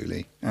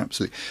 Absolutely.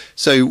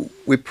 So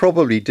we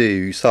probably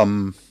do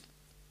some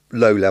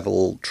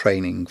low-level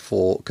training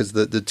because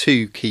the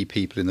two key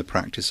people in the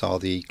practice are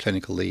the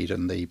clinical lead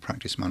and the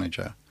practice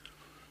manager.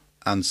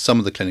 And some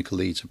of the clinical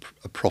leads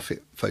are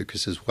profit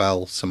focused as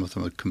well. Some of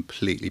them are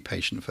completely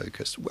patient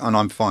focused, and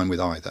I'm fine with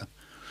either,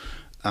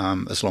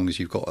 as long as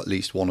you've got at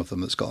least one of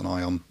them that's got an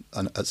eye on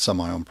some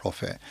eye on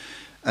profit.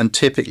 And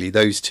typically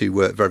those two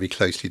work very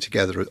closely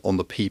together on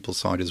the people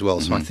side as well.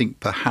 So I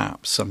think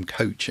perhaps some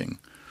coaching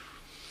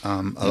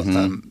in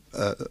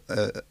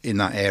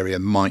that area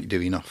might do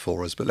enough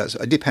for us. But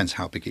it depends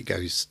how big it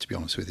goes, to be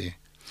honest with you.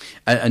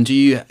 And do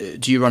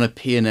you run a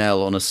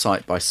P&L on a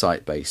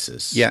site-by-site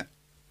basis? Yeah.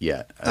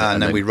 Yeah.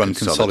 And then we run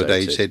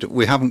consolidated.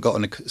 We haven't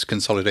got a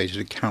consolidated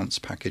accounts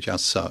package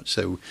as such,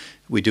 so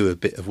we do a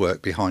bit of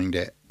work behind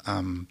it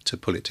to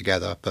pull it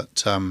together.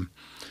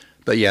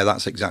 But yeah,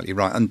 that's exactly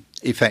right. And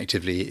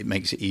effectively, it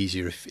makes it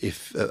easier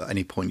if at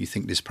any point you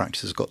think this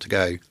practice has got to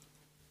go.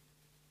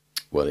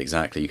 Well,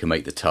 exactly. You can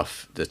make the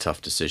tough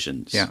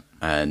decisions. Yeah.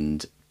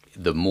 And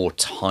the more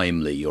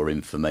timely your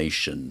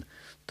information,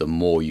 the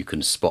more you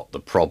can spot the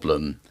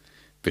problem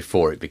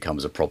before it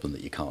becomes a problem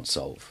that you can't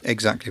solve.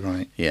 Exactly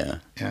right. Yeah.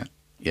 Yeah.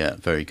 Yeah,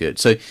 very good.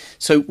 So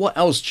what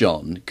else,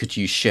 John, could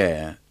you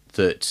share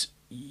that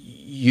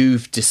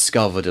you've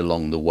discovered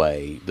along the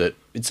way that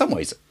in some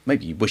ways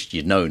maybe you wished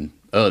you'd known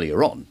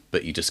earlier on,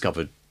 but you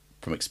discovered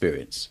from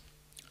experience?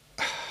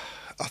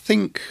 I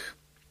think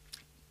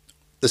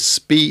the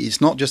speed,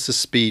 it's not just the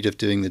speed of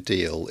doing the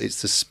deal,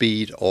 it's the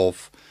speed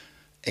of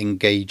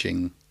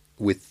engaging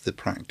with the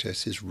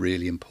practice is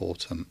really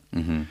important.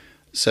 Mm-hmm.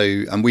 So,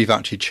 and we've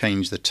actually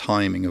changed the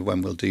timing of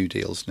when we'll do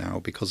deals now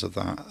because of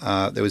that.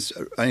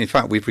 In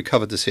fact, we've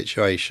recovered the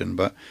situation,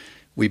 but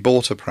we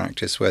bought a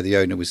practice where the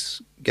owner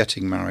was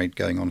getting married,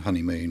 going on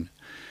honeymoon,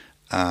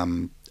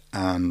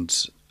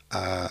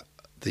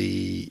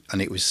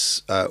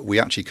 we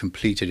actually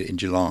completed it in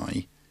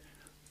July,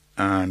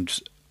 and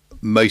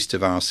most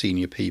of our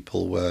senior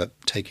people were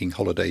taking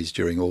holidays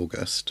during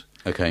August.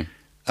 Okay.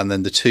 And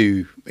then the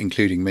two,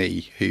 including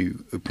me, who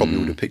probably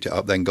would have picked it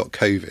up, then got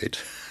COVID.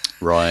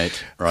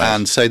 Right.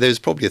 And so there was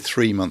probably a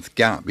 3-month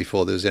gap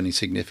before there was any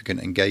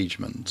significant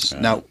engagement.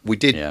 Now we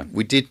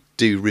did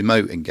do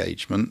remote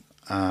engagement,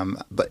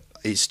 but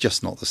it's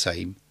just not the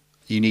same.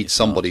 You need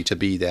somebody to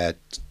be there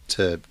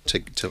to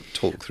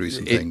talk through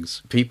some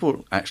things.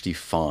 People actually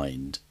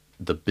find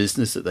the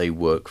business that they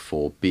work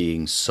for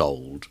being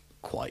sold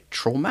quite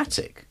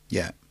traumatic.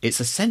 Yeah.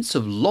 It's a sense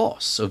of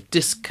loss, of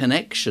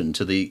disconnection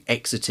to the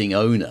exiting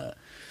owner.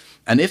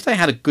 And if they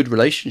had a good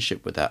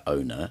relationship with that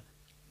owner,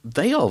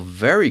 they are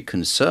very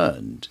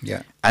concerned.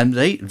 Yeah. And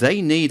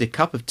they need a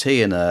cup of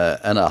tea and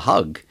a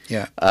hug.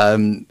 Yeah.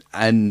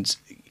 And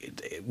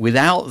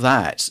without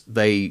that,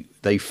 they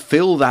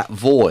fill that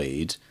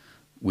void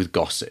with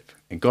gossip.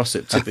 And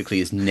gossip typically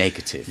is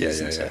negative,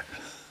 isn't it?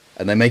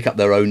 And they make up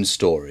their own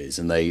stories,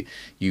 and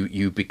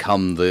you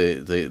become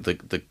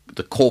the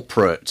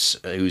corporate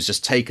who's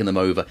just taken them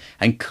over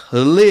and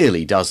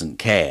clearly doesn't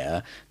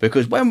care,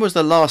 because when was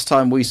the last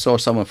time we saw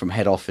someone from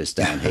head office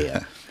down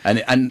here?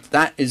 and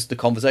that is the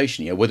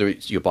conversation. Whether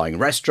it's you're buying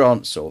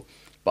restaurants or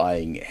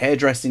buying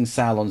hairdressing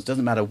salons,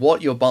 doesn't matter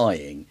what you're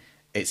buying.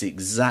 It's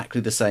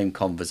exactly the same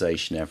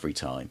conversation every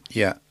time.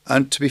 Yeah,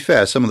 and to be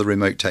fair, some of the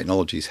remote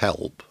technologies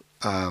help,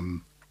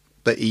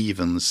 but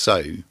even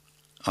so,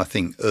 I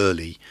think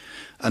early.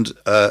 And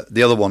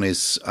the other one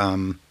is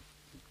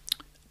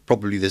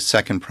probably the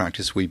second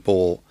practice we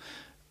bought.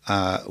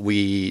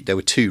 There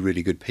were two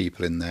really good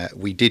people in there.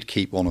 We did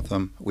keep one of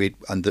them.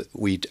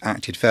 We'd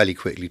acted fairly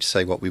quickly to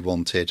say what we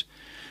wanted.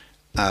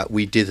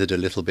 We dithered a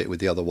little bit with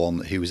the other one,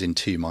 who was in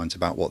two minds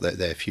about what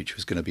their future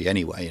was going to be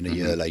anyway, and a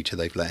year later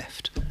they've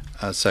left.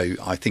 So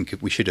I think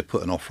we should have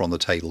put an offer on the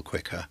table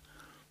quicker,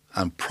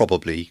 and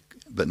probably,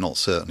 but not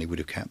certainly, would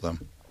have kept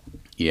them.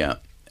 Yeah.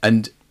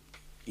 And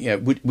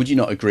would you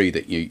not agree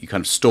that you kind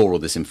of store all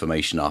this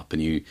information up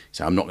and you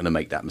say, I'm not going to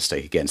make that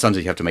mistake again?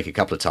 Sometimes you have to make a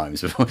couple of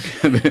times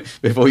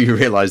before you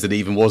realise that it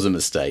even was a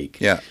mistake.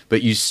 Yeah.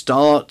 But you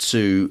start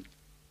to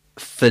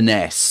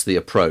finesse the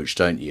approach,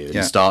 don't you?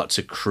 And start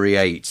to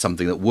create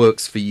something that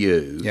works for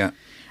you. Yeah.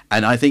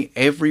 And I think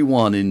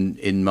everyone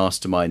in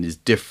Mastermind is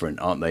different,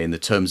 aren't they, in the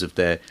terms of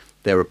their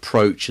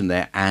approach and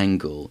their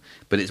angle.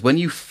 But it's when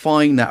you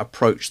find that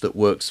approach that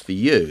works for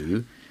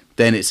you,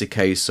 then it's a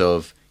case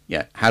of,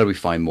 how do we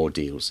find more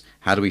deals?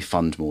 How do we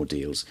fund more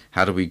deals?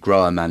 How do we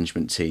grow our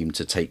management team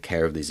to take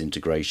care of these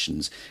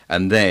integrations?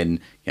 And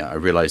then, I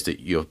realised that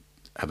you're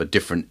have a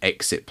different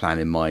exit plan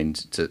in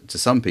mind to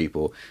some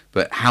people,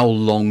 but how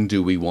long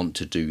do we want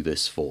to do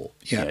this for?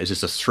 Yeah. You know, is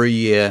this a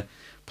 3-year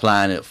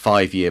plan, a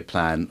 5-year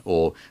plan,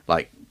 or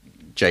like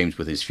James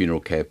with his funeral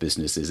care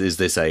businesses, is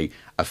this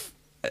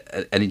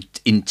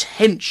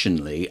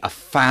intentionally a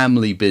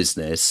family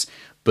business,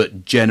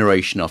 but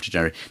generation after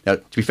generation? Now,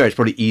 to be fair, it's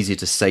probably easier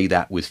to say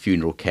that with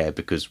funeral care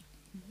because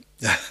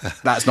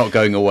that's not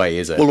going away,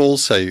 is it? Well,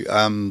 also,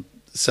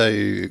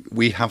 so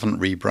we haven't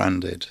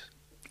rebranded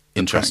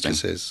the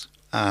practices.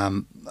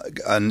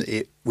 And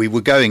we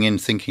were going in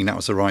thinking that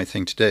was the right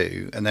thing to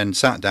do, and then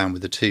sat down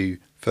with the two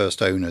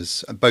first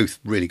owners, both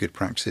really good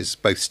practices,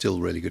 both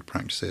still really good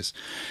practices,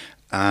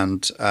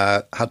 and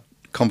had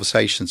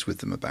conversations with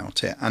them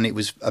about it. And it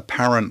was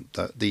apparent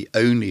that the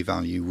only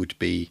value would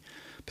be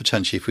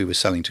potentially if we were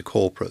selling to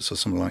corporates or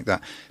something like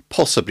that,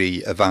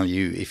 possibly a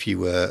value if you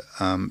were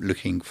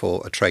looking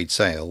for a trade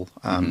sale.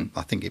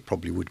 I think it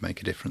probably would make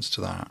a difference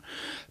to that.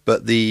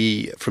 But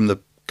from the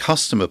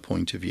customer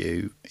point of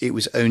view, it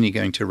was only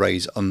going to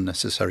raise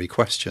unnecessary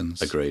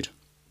questions. Agreed.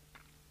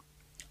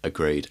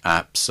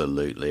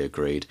 Absolutely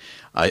agreed.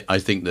 I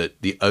think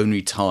that the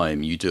only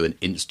time you do an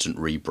instant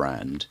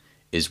rebrand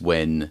is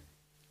when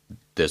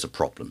there's a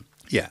problem.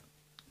 Yeah.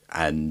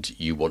 And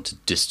you want to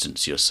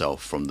distance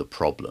yourself from the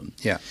problem.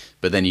 Yeah.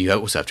 But then you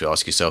also have to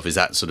ask yourself, is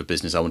that sort of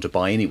business I want to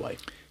buy anyway?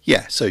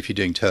 Yeah. So if you're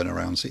doing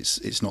turnarounds,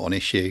 it's not an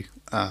issue.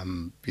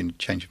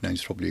 Change of name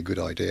is probably a good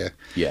idea.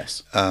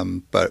 Yes.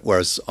 But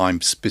whereas I'm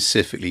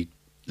specifically,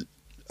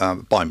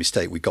 by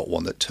mistake, we got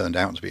one that turned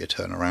out to be a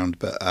turnaround,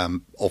 but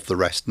of the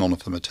rest, none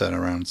of them are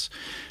turnarounds.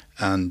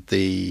 And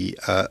the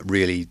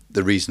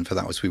reason for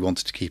that was we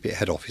wanted to keep it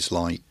head office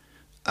light.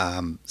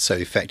 So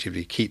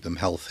effectively keep them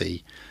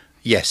healthy.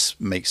 Yes,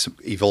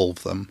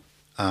 evolve them,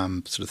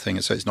 sort of thing.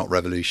 So it's not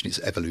revolution, it's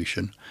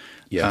evolution.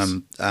 Yes.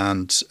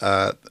 And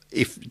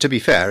if, to be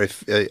fair,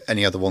 if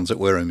any other ones that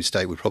were a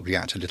mistake would probably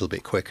act a little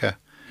bit quicker.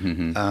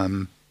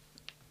 No,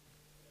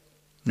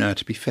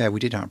 to be fair, we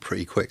did act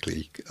pretty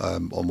quickly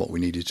on what we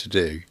needed to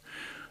do.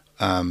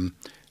 And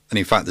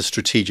in fact, the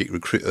strategic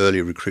early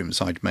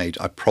recruitments I'd made,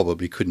 I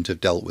probably couldn't have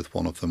dealt with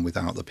one of them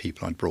without the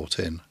people I'd brought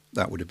in.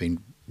 That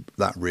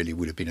really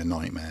would have been a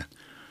nightmare,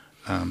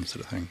 sort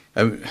of thing.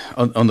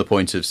 On the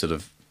point of sort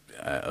of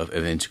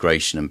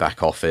integration and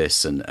back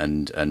office and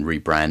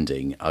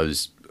rebranding, I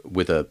was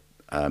with a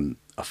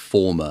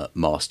former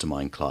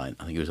mastermind client.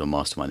 I think it was a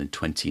mastermind in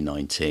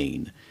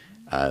 2019,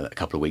 a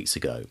couple of weeks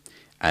ago,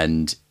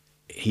 and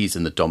he's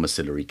in the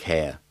domiciliary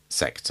care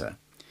sector.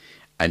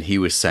 And he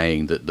was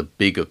saying that the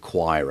big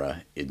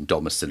acquirer in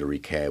domiciliary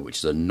care, which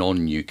is a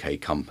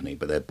non-UK company,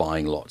 but they're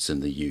buying lots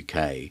in the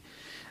UK,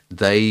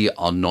 they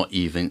are not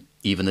even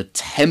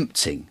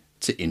attempting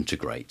to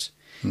integrate.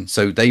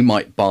 So they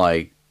might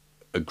buy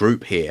a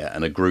group here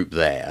and a group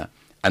there,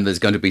 and there's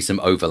going to be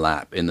some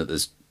overlap in that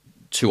there's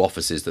two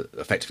offices that are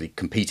effectively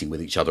competing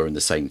with each other in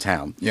the same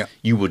town. Yeah.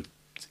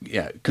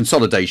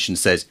 Consolidation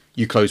says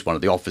you close one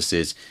of the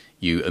offices,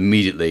 you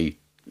immediately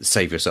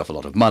save yourself a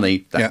lot of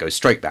money. That goes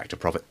straight back to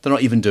profit. They're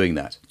not even doing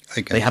that.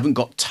 Okay. They haven't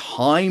got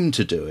time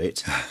to do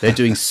it. They're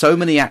doing so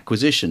many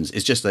acquisitions.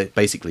 It's just that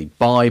basically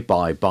buy.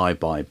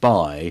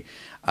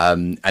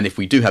 And if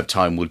we do have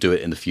time, we'll do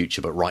it in the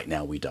future. But right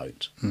now we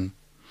don't.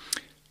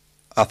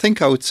 I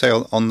think I would say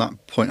on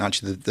that point,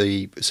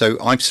 actually, so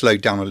I've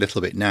slowed down a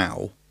little bit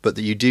now, but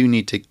that you do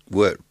need to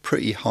work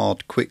pretty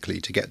hard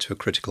quickly to get to a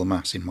critical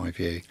mass, in my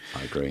view.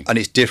 I agree. And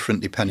it's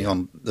different depending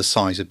on the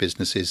size of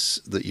businesses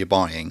that you're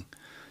buying.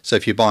 So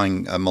if you're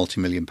buying a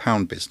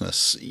multi-million-pound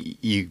business,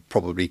 you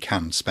probably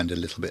can spend a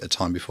little bit of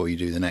time before you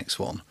do the next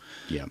one.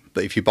 Yeah.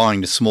 But if you're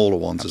buying the smaller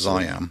ones,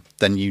 Absolutely. as I am,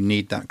 then you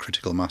need that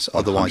critical mass.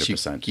 Otherwise,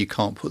 100%. you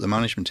can't put the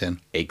management in.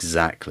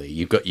 Exactly.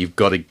 You've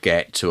got to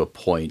get to a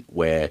point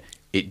where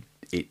it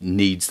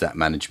needs that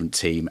management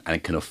team and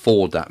it can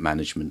afford that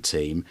management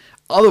team.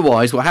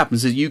 Otherwise, what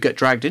happens is you get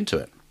dragged into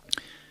it.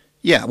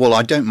 Yeah, well,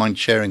 I don't mind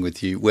sharing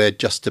with you. We're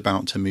just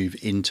about to move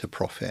into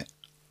profit.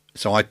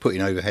 So I put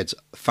in overheads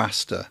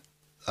faster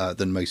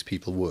than most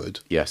people would.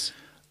 Yes.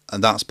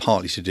 And that's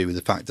partly to do with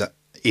the fact that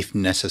if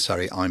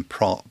necessary, I'm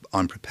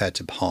prepared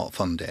to part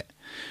fund it.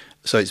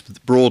 So it's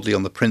broadly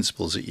on the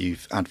principles that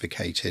you've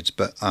advocated,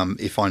 but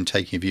if I'm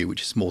taking a view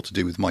which is more to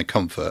do with my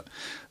comfort,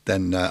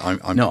 then I'm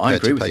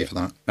prepared to pay for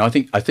that. No, I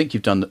think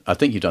you've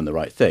done the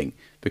right thing,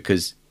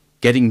 because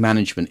getting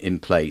management in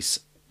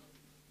place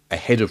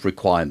ahead of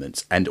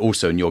requirements, and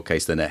also in your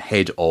case then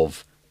ahead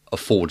of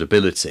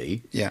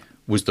affordability,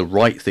 was the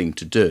right thing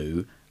to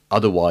do.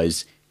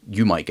 Otherwise,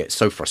 you might get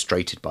so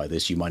frustrated by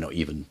this, you might not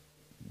even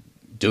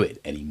do it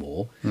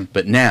anymore.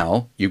 But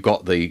now you've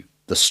got the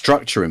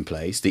structure in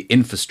place, the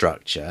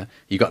infrastructure,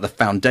 you've got the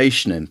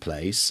foundation in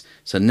place.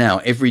 So now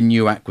every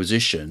new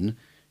acquisition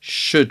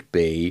should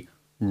be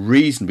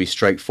reasonably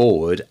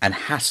straightforward and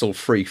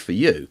hassle-free for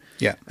you.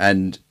 Yeah.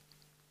 And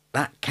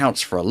that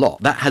counts for a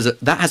lot. That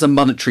has a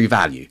monetary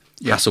value,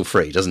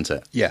 hassle-free, doesn't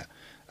it? Yeah.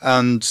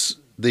 And so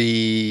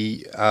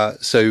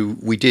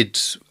we did,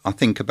 I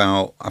think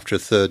about after a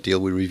third deal,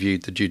 we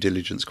reviewed the due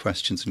diligence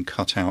questions and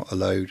cut out a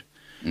load.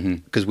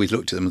 because we've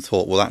looked at them and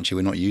thought, well, actually,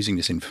 we're not using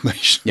this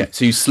information. Yeah,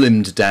 so you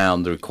slimmed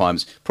down the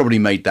requirements, probably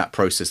made that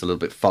process a little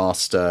bit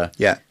faster,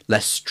 Yeah.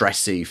 less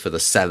stressy for the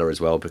seller as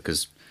well,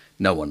 because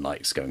no one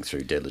likes going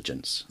through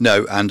diligence.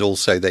 No, and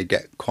also they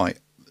get quite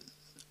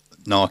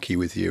narky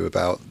with you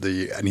about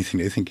anything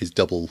they think is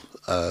double,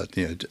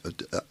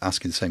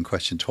 asking the same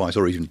question twice,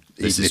 or even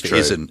if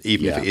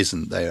it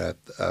isn't, they are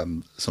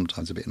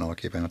sometimes a bit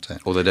narky about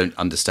it. Or they don't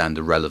understand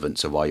the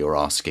relevance of why you're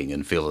asking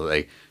and feel that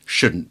they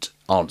shouldn't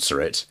answer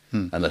it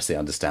unless they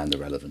understand the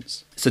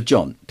relevance. So,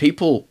 John,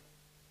 people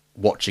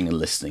watching and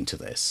listening to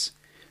this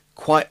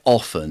quite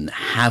often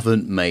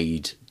haven't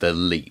made the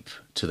leap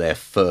to their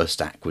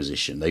first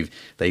acquisition.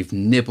 They've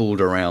nibbled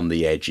around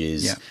the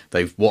edges. Yeah.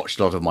 They've watched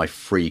a lot of my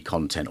free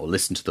content or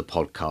listened to the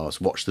podcast,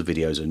 watched the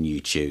videos on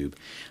YouTube,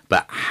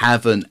 but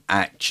haven't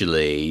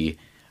actually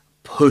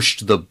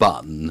pushed the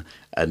button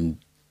and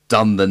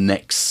done the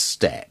next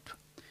step.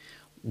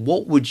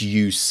 What would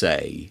you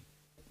say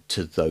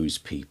to those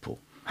people,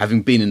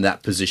 having been in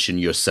that position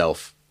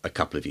yourself a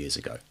couple of years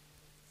ago?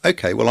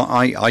 Okay, well,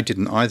 I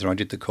didn't either. I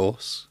did the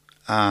course.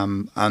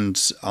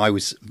 And I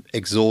was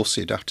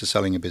exhausted after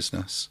selling a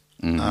business.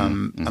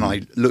 And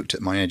I looked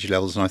at my energy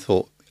levels and I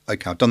thought,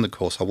 okay, I've done the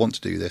course. I want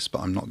to do this,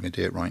 but I'm not going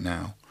to do it right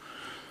now.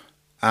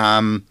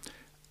 And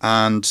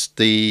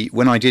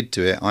when I did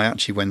do it, I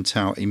actually went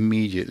out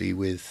immediately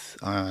with,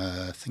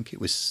 I think it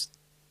was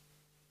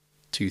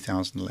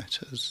 2,000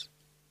 letters.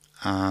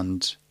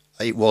 And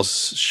it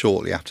was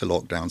shortly after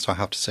lockdown. So I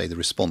have to say the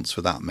response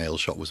for that mail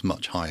shot was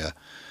much higher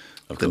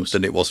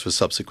than it was for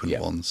subsequent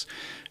ones.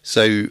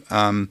 So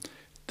I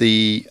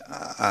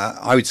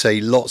would say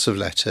lots of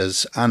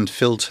letters and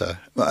filter.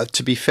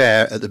 To be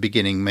fair, at the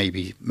beginning,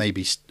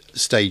 maybe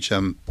stage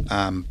them,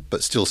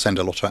 but still send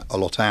a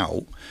lot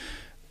out,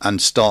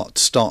 and start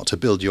to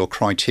build your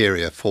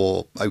criteria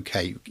for.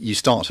 Okay, you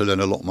start to learn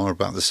a lot more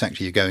about the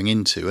sector you're going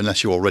into,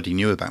 unless you already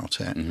knew about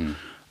it.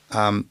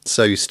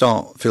 So you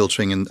start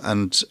filtering,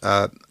 and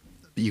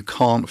you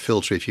can't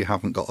filter if you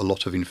haven't got a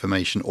lot of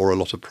information or a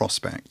lot of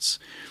prospects.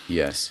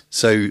 Yes.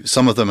 So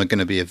some of them are going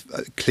to be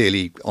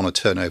clearly on a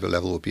turnover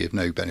level will be of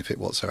no benefit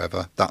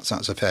whatsoever. That's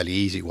a fairly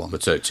easy one.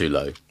 But so too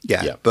low.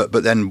 Yeah. But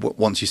then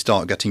once you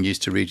start getting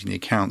used to reading the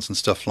accounts and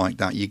stuff like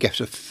that, you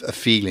get a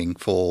feeling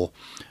for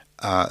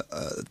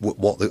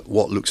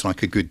what looks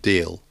like a good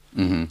deal.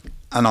 And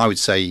I would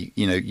say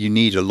you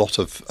need a lot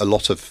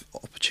of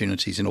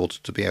opportunities in order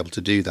to be able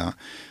to do that.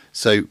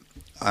 So.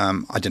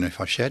 I don't know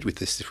if I shared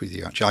this with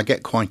you, actually. I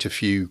get quite a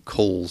few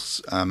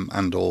calls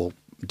and or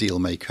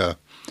dealmaker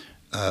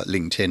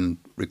LinkedIn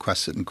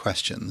requests and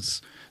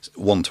questions,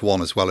 one-to-one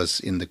as well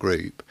as in the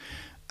group.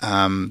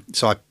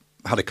 So I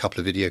had a couple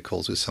of video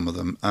calls with some of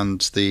them,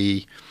 and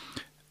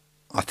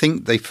I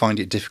think they find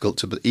it difficult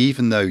to,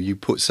 even though you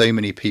put so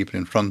many people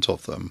in front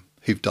of them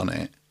who've done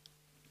it,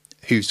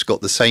 who's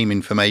got the same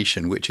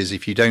information, which is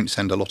if you don't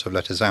send a lot of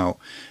letters out,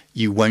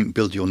 you won't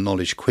build your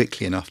knowledge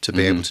quickly enough to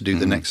be able to do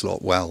the next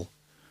lot well.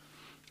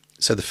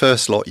 So the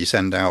first lot you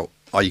send out,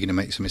 are you going to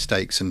make some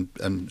mistakes and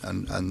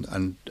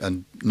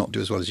not do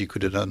as well as you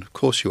could have done? Of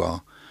course you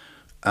are.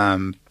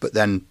 But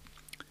then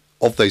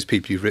of those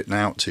people you've written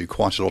out to,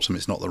 quite a lot of them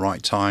it's not the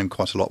right time,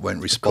 quite a lot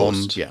won't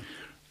respond. Of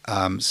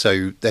course,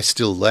 so they're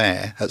still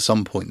there. At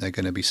some point they're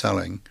going to be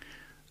selling.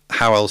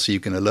 How else are you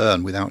going to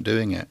learn without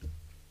doing it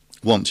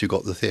once you've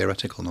got the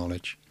theoretical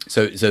knowledge?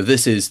 So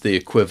this is the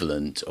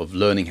equivalent of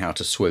learning how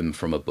to swim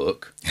from a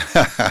book.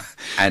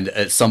 And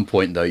at some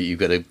point, though, you've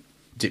got to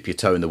dip your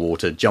toe in the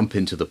water, jump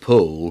into the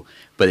pool,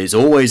 but it's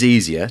always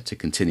easier, to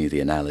continue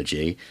the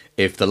analogy,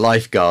 if the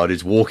lifeguard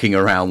is walking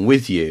around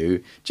with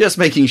you, just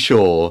making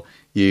sure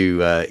you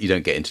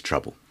don't get into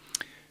trouble.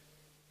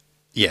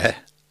 Yeah,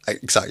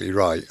 exactly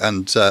right.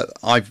 And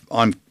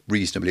I'm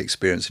reasonably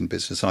experienced in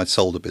business. I'd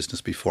sold a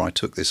business before I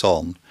took this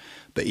on,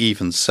 but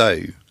even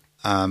so,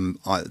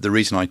 the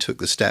reason I took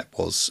the step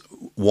was,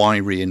 why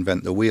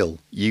reinvent the wheel?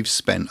 You've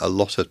spent a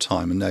lot of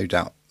time and no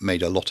doubt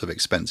made a lot of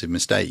expensive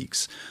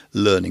mistakes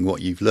learning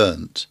what you've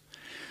learned.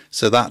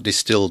 So that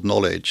distilled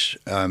knowledge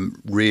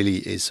really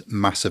is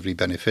massively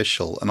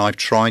beneficial. And I've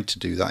tried to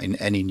do that in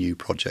any new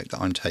project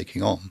that I'm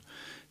taking on.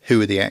 Who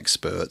are the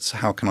experts?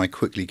 How can I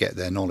quickly get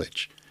their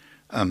knowledge?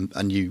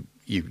 And you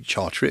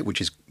charter it,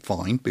 which is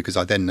fine, because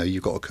I then know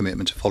you've got a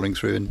commitment to following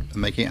through and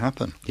making it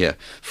happen. Yeah,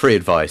 free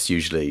advice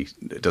usually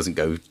doesn't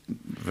go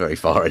very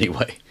far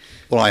anyway.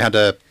 Well, I had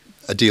a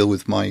deal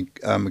with my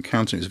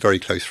accountant, who's a very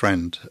close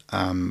friend,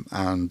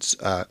 and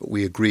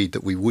we agreed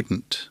that we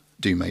wouldn't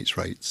do mates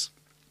rates.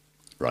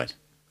 Right.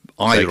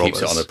 Either so it keeps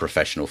of us. it on a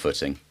professional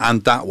footing.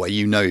 And that way,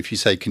 if you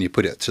say, can you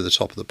put it to the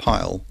top of the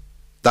pile,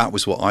 that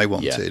was what I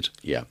wanted.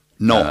 Yeah.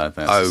 Not,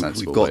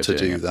 we've got to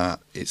do that.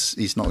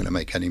 He's not going to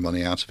make any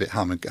money out of it.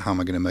 How am I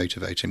going to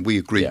motivate him? We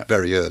agreed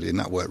very early, and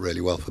that worked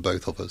really well for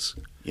both of us.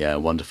 Yeah,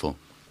 wonderful.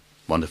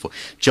 Wonderful.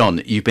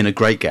 John, you've been a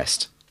great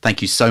guest.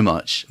 Thank you so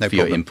much for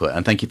your input,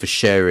 and thank you for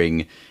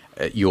sharing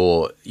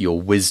your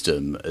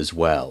wisdom as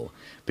well.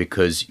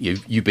 because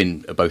you've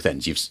been at both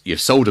ends.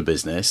 You've sold a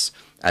business,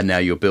 and now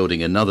you're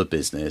building another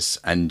business,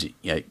 and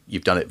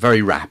you've done it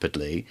very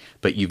rapidly,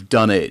 but you've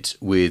done it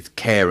with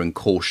care and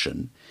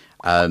caution.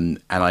 And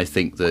I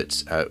think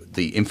that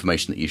the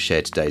information that you've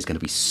shared today is going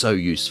to be so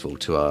useful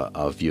to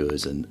our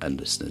viewers and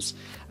listeners.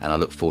 And I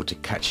look forward to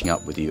catching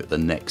up with you at the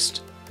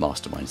next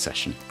mastermind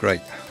session.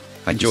 Great.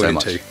 Thank you so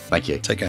much. Too. Thank you. Take care.